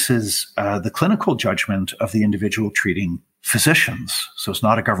 This is the clinical judgment of the individual treating physicians. So it's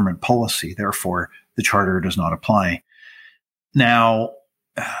not a government policy. Therefore, the charter does not apply. Now,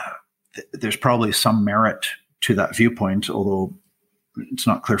 there's probably some merit to that viewpoint, although it's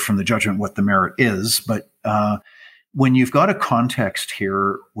not clear from the judgment what the merit is. But when you've got a context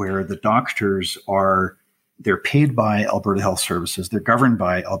here where the doctors they're paid by Alberta Health Services, they're governed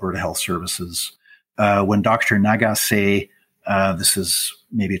by Alberta Health Services. When Dr. Nagase, this is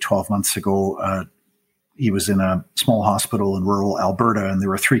maybe 12 months ago, he was in a small hospital in rural Alberta, and there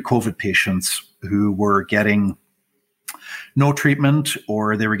were 3 COVID patients who were getting no treatment,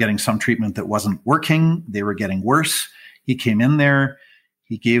 or they were getting some treatment that wasn't working. They were getting worse. He came in there.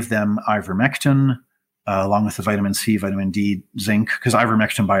 He gave them ivermectin, along with the vitamin C, vitamin D, zinc, because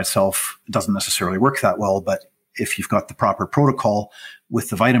ivermectin by itself doesn't necessarily work that well. But if you've got the proper protocol with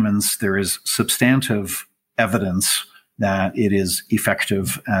the vitamins, there is substantive evidence that it is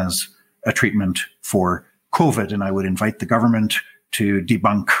effective as a treatment for COVID. And I would invite the government to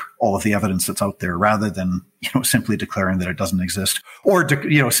debunk all of the evidence that's out there rather than, simply declaring that it doesn't exist, or,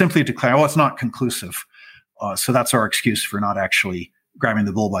 simply declare, it's not conclusive. So that's our excuse for not actually grabbing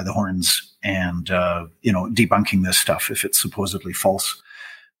the bull by the horns and, debunking this stuff if it's supposedly false.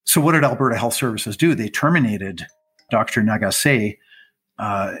 So what did Alberta Health Services do? They terminated Dr. Nagase,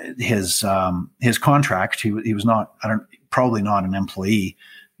 his contract. He was not, probably not an employee,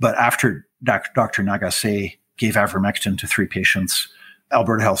 but after Dr. Nagase gave ivermectin to 3 patients,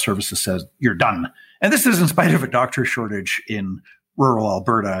 Alberta Health Services said, you're done. And this is in spite of a doctor shortage in rural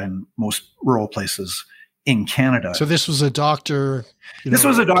Alberta and most rural places in Canada. So this was a doctor. This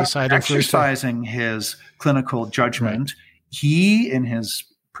was a doctor exercising his clinical judgment. Right. He, in his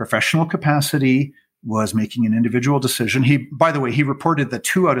professional capacity, was making an individual decision. By the way, he reported that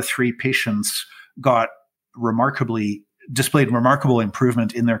 2 out of 3 patients displayed remarkable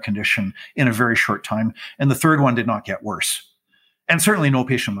improvement in their condition in a very short time. And the 3rd one did not get worse. And certainly no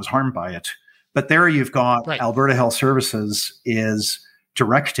patient was harmed by it. But there you've got right. Alberta Health Services is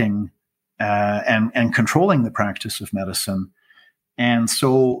directing and controlling the practice of medicine. And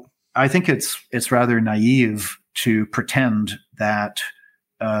so I think it's rather naive to pretend that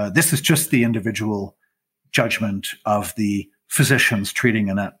this is just the individual judgment of the physicians treating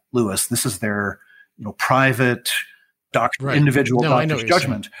Annette Lewis. This is their private doctor, right. Individual doctor's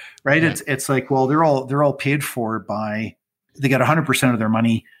judgment, right? Yeah. It's like, well, they're all paid for by, they get 100% of their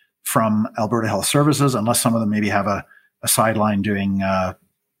money from Alberta Health Services, unless some of them maybe have a sideline doing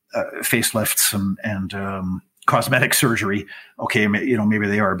facelifts and cosmetic surgery. Okay, maybe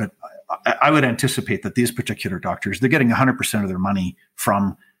they are, but I would anticipate that these particular doctors, they're getting 100% of their money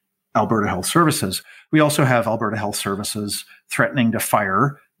from Alberta Health Services. We also have Alberta Health Services threatening to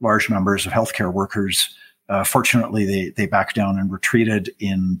fire large numbers of healthcare workers. Fortunately, they backed down and retreated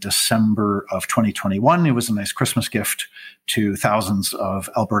in December of 2021. It was a nice Christmas gift to thousands of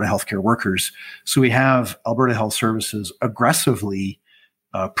Alberta healthcare workers. So we have Alberta Health Services aggressively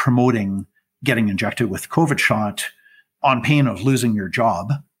promoting getting injected with COVID shot on pain of losing your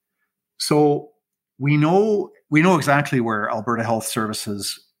job. So we know exactly where Alberta Health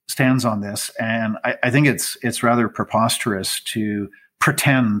Services stands on this, and I think it's rather preposterous to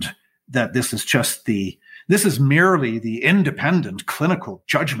pretend that this is merely the independent clinical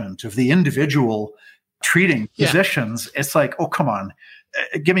judgment of the individual treating physicians. Yeah. It's like, oh, come on,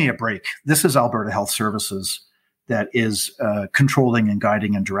 give me a break. This is Alberta Health Services that is controlling and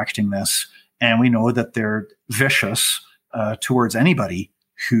guiding and directing this. And we know that they're vicious towards anybody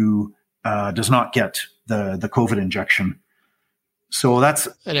who does not get the COVID injection. So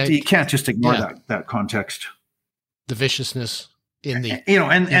you can't just ignore that context. The viciousness in the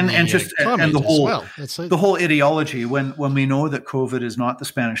the whole ideology when we know that COVID is not the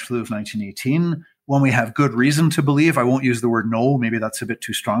Spanish flu of 1918, when we have good reason to believe, I won't use the word no, maybe that's a bit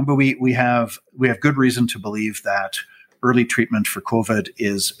too strong, but we have good reason to believe that early treatment for COVID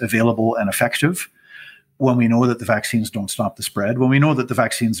is available and effective. when we know that the vaccines don't stop the spread, when we know that the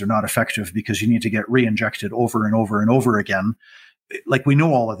vaccines are not effective because you need to get re-injected over and over and over again. Like, we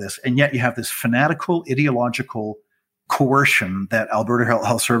know all of this, and yet you have this fanatical ideological coercion that Alberta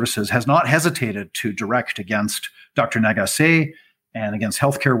Health Services has not hesitated to direct against Dr. Nagase and against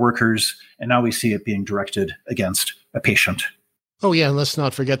healthcare workers, and now we see it being directed against a patient. Oh yeah, and let's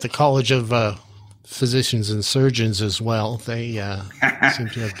not forget the College of Physicians and Surgeons as well. They seem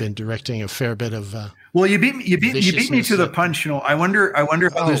to have been directing a fair bit of. Well, you beat me to the punch. You know, I wonder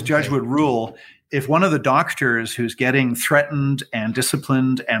how this judge would rule if one of the doctors who's getting threatened and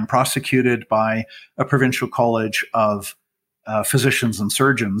disciplined and prosecuted by a provincial college of physicians and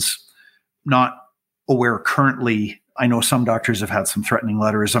surgeons, not aware currently. I know some doctors have had some threatening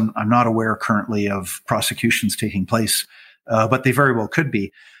letters. I'm not aware currently of prosecutions taking place, but they very well could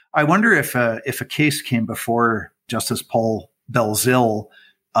be. I wonder if a case came before Justice Paul Belzile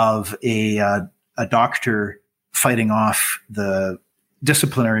of a doctor fighting off the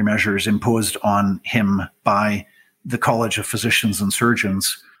disciplinary measures imposed on him by the College of Physicians and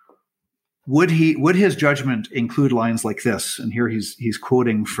Surgeons. Would his judgment include lines like this? And here he's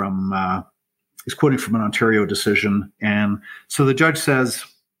quoting from an Ontario decision. And so the judge says,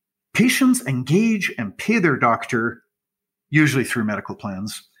 patients engage and pay their doctor, usually through medical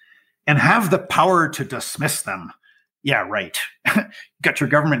plans, and have the power to dismiss them. Yeah, right. Got your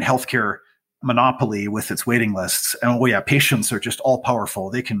government healthcare monopoly with its waiting lists. And oh yeah, patients are just all powerful.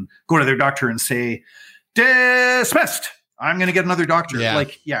 They can go to their doctor and say, dismissed. I'm going to get another doctor. Yeah.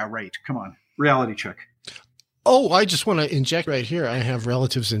 Like, yeah, right. Come on. Reality check. Oh, I just want to inject right here. I have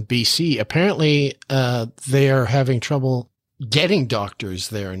relatives in BC. Apparently, they are having trouble getting doctors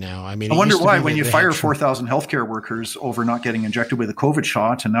there now. I mean, I wonder why when you fire 4,000 healthcare workers over not getting injected with a COVID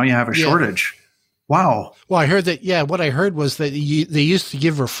shot, and now you have a shortage. Wow. Well, I heard that. Yeah, what I heard was that they used to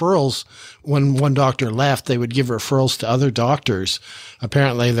give referrals when one doctor left. They would give referrals to other doctors.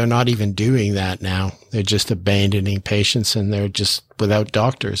 Apparently, they're not even doing that now. They're just abandoning patients, and they're just without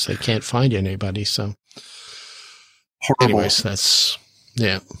doctors. They can't find anybody. So, horrible. Anyways, that's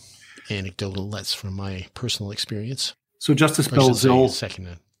anecdotal. That's from my personal experience. So Justice Belzile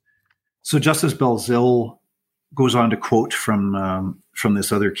goes on to quote from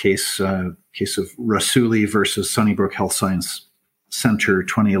this other case of Rasuli versus Sunnybrook Health Science Center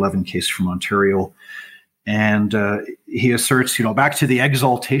 2011 case from Ontario. And he asserts, back to the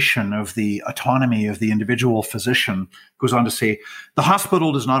exaltation of the autonomy of the individual physician, goes on to say, the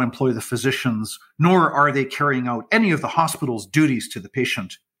hospital does not employ the physicians, nor are they carrying out any of the hospital's duties to the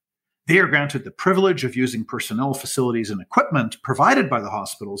patient. They are granted the privilege of using personnel, facilities, and equipment provided by the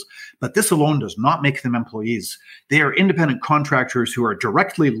hospitals, but this alone does not make them employees. They are independent contractors who are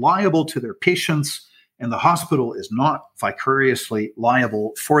directly liable to their patients, and the hospital is not vicariously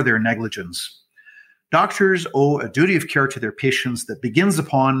liable for their negligence. Doctors owe a duty of care to their patients that begins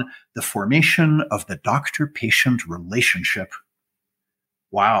upon the formation of the doctor-patient relationship.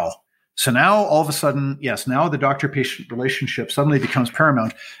 Wow. So now, all of a sudden, yes, now the doctor-patient relationship suddenly becomes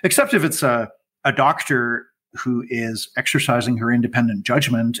paramount, except if it's a doctor who is exercising her independent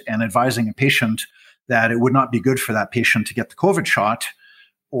judgment and advising a patient that it would not be good for that patient to get the COVID shot,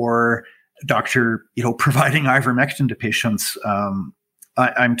 or doctor, providing ivermectin to patients.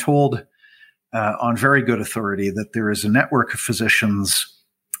 I'm told on very good authority that there is a network of physicians,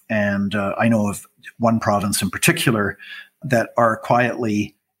 and I know of one province in particular, that are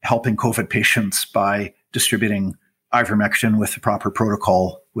quietly helping COVID patients by distributing ivermectin with the proper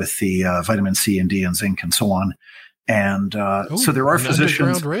protocol, with the vitamin C and D and zinc and so on. And so there are physicians.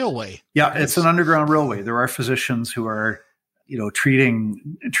 Underground railway. Yeah, it's an underground railway. There are physicians who are, treating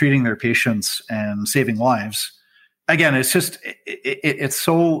their patients and saving lives. Again, it's just it's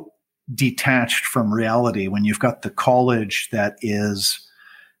so detached from reality when you've got the college that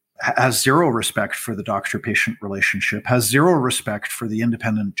has zero respect for the doctor-patient relationship, has zero respect for the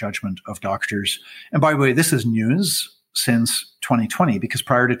independent judgment of doctors. And by the way, this is news since 2020, because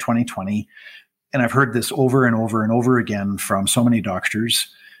prior to 2020, and I've heard this over and over and over again from so many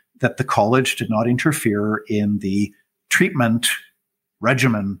doctors, that the college did not interfere in the treatment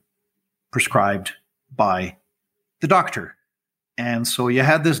regimen prescribed by the doctor. And so you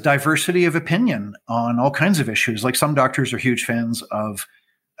had this diversity of opinion on all kinds of issues. Like, some doctors are huge fans of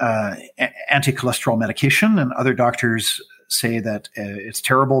anti-cholesterol medication, and other doctors say that it's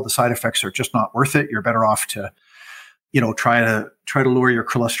terrible. The side effects are just not worth it. You're better off to, try to lower your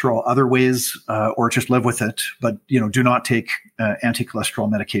cholesterol other ways, or just live with it. But, do not take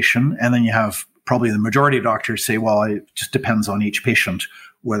anti-cholesterol medication. And then you have probably the majority of doctors say, well, it just depends on each patient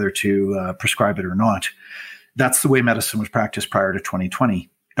whether to prescribe it or not. That's the way medicine was practiced prior to 2020.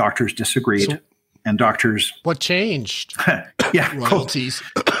 Doctors disagreed. and doctors. What changed? Yeah, royalties.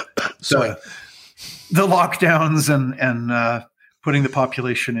 Sorry, the lockdowns and putting the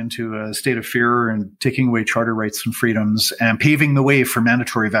population into a state of fear and taking away charter rights and freedoms and paving the way for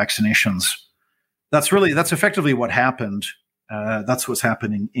mandatory vaccinations. That's effectively what happened. That's what's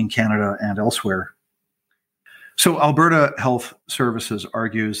happening in Canada and elsewhere. So Alberta Health Services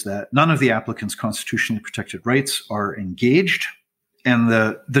argues that none of the applicants' constitutionally protected rights are engaged. And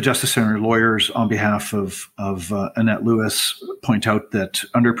the Justice Center lawyers on behalf of Annette Lewis point out that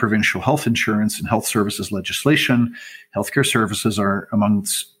under provincial health insurance and health services legislation, healthcare services are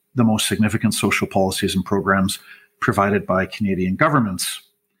amongst the most significant social policies and programs provided by Canadian governments.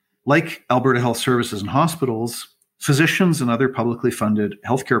 Like Alberta Health Services and hospitals, physicians and other publicly funded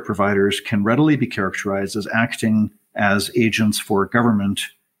healthcare providers can readily be characterized as acting as agents for government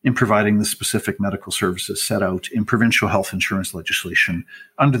in providing the specific medical services set out in provincial health insurance legislation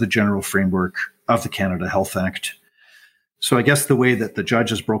under the general framework of the Canada Health Act. So I guess the way that the judge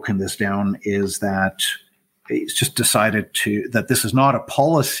has broken this down is that it's just decided that this is not a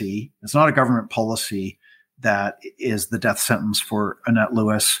policy, it's not a government policy that is the death sentence for Annette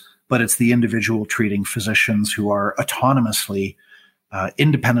Lewis, but it's the individual treating physicians who are autonomously,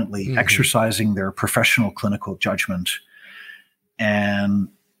 independently exercising their professional clinical judgment. And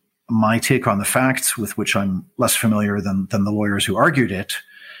my take on the facts, with which I'm less familiar than the lawyers who argued it,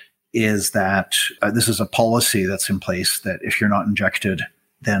 is that this is a policy that's in place that if you're not injected,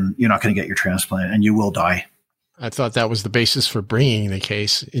 then you're not going to get your transplant and you will die. I thought that was the basis for bringing the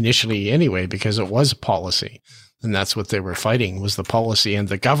case initially anyway, because it was a policy. And that's what they were fighting, was the policy and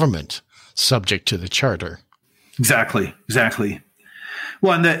the government subject to the charter. Exactly.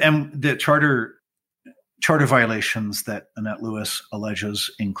 Well, and the charter violations that Annette Lewis alleges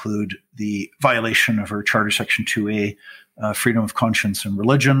include the violation of her Charter Section 2A, freedom of conscience and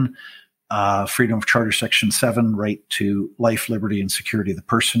religion, freedom of Charter Section 7, right to life, liberty, and security of the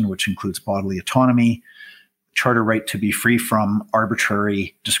person, which includes bodily autonomy, charter right to be free from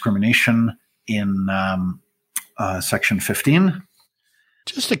arbitrary discrimination in Section 15.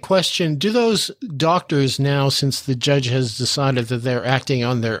 Just a question. Do those doctors now, since the judge has decided that they're acting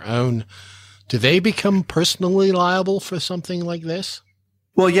on their own, do they become personally liable for something like this?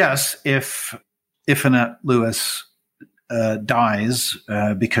 Well, yes. If Annette Lewis dies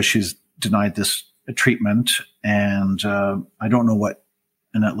because she's denied this treatment, and I don't know what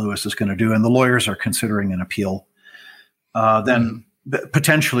Annette Lewis is going to do, and the lawyers are considering an appeal, then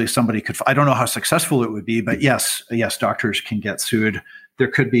potentially somebody could, I don't know how successful it would be, but yes, doctors can get sued. There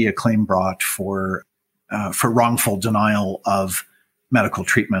could be a claim brought for wrongful denial of medical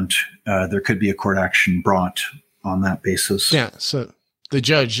treatment. There could be a court action brought on that basis. Yeah. So the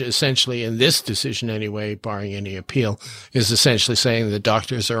judge essentially in this decision anyway, barring any appeal, is essentially saying the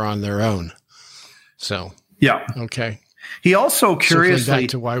doctors are on their own. So, yeah. Okay. He also curiously,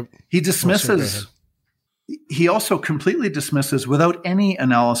 he also completely dismisses without any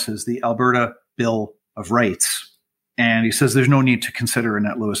analysis the Alberta Bill of Rights. And he says there's no need to consider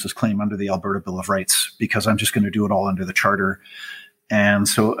Annette Lewis's claim under the Alberta Bill of Rights because I'm just going to do it all under the charter. And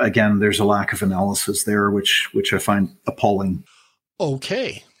so, again, there's a lack of analysis there, which I find appalling.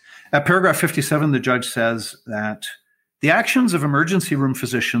 Okay. At paragraph 57, the judge says that the actions of emergency room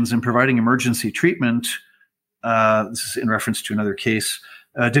physicians in providing emergency treatment, this is in reference to another case,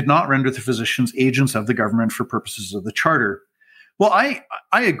 did not render the physicians agents of the government for purposes of the charter. Well, I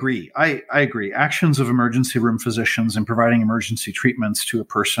agree. I agree. Actions of emergency room physicians in providing emergency treatments to a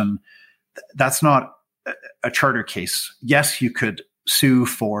person, that's not a charter case. Yes, you could sue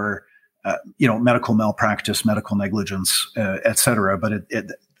for, medical malpractice, medical negligence, et cetera, but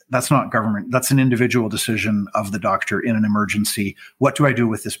that's not government. That's an individual decision of the doctor in an emergency. What do I do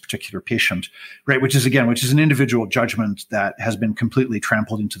with this particular patient? Right. Which is an individual judgment that has been completely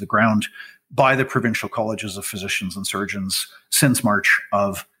trampled into the ground by the provincial colleges of physicians and surgeons since March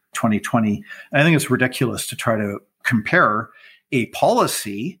of 2020. And I think it's ridiculous to try to compare a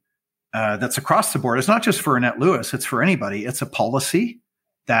policy that's across the board. It's not just for Annette Lewis. It's for anybody. It's a policy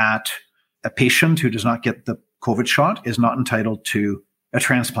that a patient who does not get the COVID shot is not entitled to a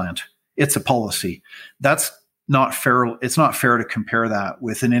transplant. It's a policy. That's not fair. It's not fair to compare that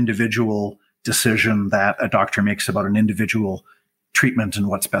with an individual decision that a doctor makes about an individual treatment and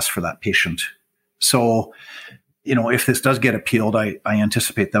what's best for that patient. So, if this does get appealed, I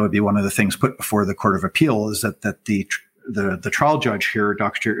anticipate that would be one of the things put before the Court of Appeal is that the trial judge here,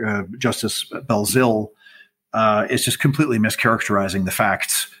 Justice Belzile, is just completely mischaracterizing the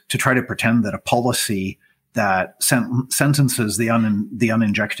facts to try to pretend that a policy that sentences the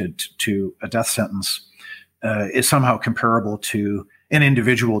uninjected to a death sentence is somehow comparable to an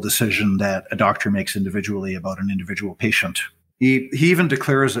individual decision that a doctor makes individually about an individual patient. He even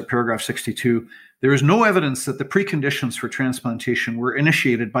declares at paragraph 62, there is no evidence that the preconditions for transplantation were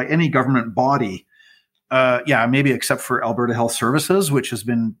initiated by any government body. Maybe except for Alberta Health Services, which has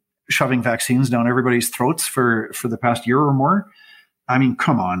been shoving vaccines down everybody's throats for the past year or more. I mean,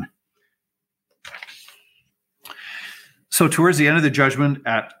 come on. So towards the end of the judgment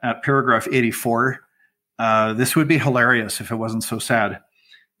at paragraph 84, this would be hilarious if it wasn't so sad.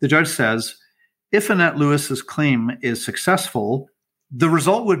 The judge says, if Annette Lewis's claim is successful, the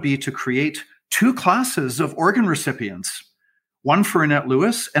result would be to create two classes of organ recipients, one for Annette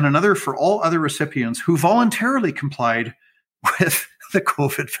Lewis and another for all other recipients who voluntarily complied with the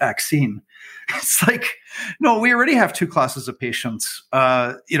COVID vaccine. It's like, no, we already have two classes of patients.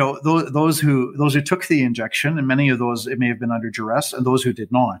 Those who took the injection, and many of those, it may have been under duress, and those who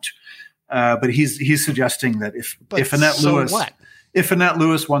did not. But he's suggesting that if Annette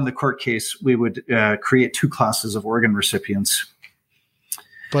Lewis won the court case, we would create two classes of organ recipients.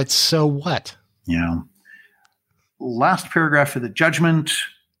 But so what? Yeah. Last paragraph of the judgment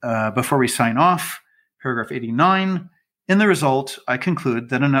before we sign off, paragraph 89. In the result, I conclude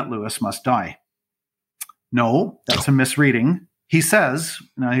that Annette Lewis must die. No, that's a misreading. He says,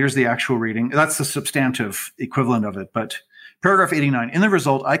 now here's the actual reading. That's the substantive equivalent of it. But paragraph 89, in the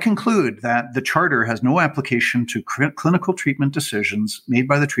result, I conclude that the charter has no application to clinical treatment decisions made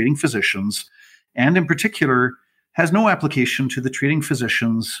by the treating physicians, and in particular, has no application to the treating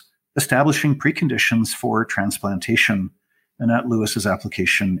physicians establishing preconditions for transplantation. Annette Lewis's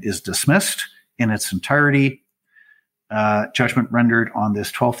application is dismissed in its entirety. Judgment rendered on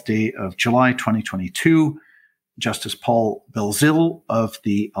this 12th day of July 2022, Justice Paul Belzile of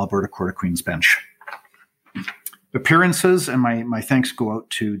the Alberta Court of Queen's Bench. Appearances, and my thanks go out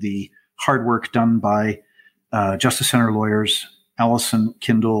to the hard work done by Justice Center lawyers Allison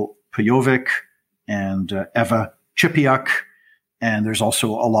Kindle-Pajovic and Eva Chipiuk. And there's also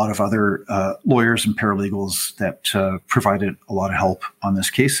a lot of other lawyers and paralegals that provided a lot of help on this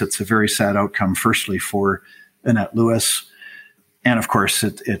case. It's a very sad outcome, firstly, for Annette Lewis. And of course,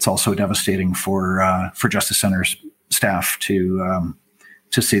 it's also devastating for Justice Center's staff to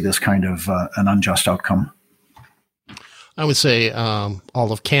see this kind of an unjust outcome. I would say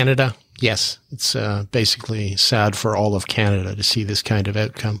all of Canada. Yes, it's basically sad for all of Canada to see this kind of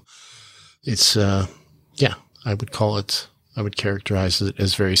outcome. It's, I would characterize it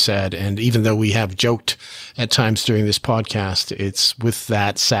as very sad. And even though we have joked at times during this podcast, it's with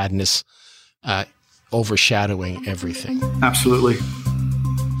that sadness overshadowing everything. Absolutely.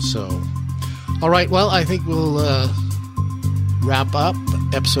 So, all right. Well, I think we'll wrap up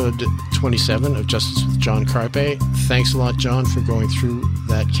episode 27 of Justice with John Carpe. Thanks a lot, John, for going through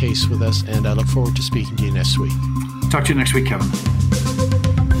that case with us, and I look forward to speaking to you next week. Talk to you next week, Kevin.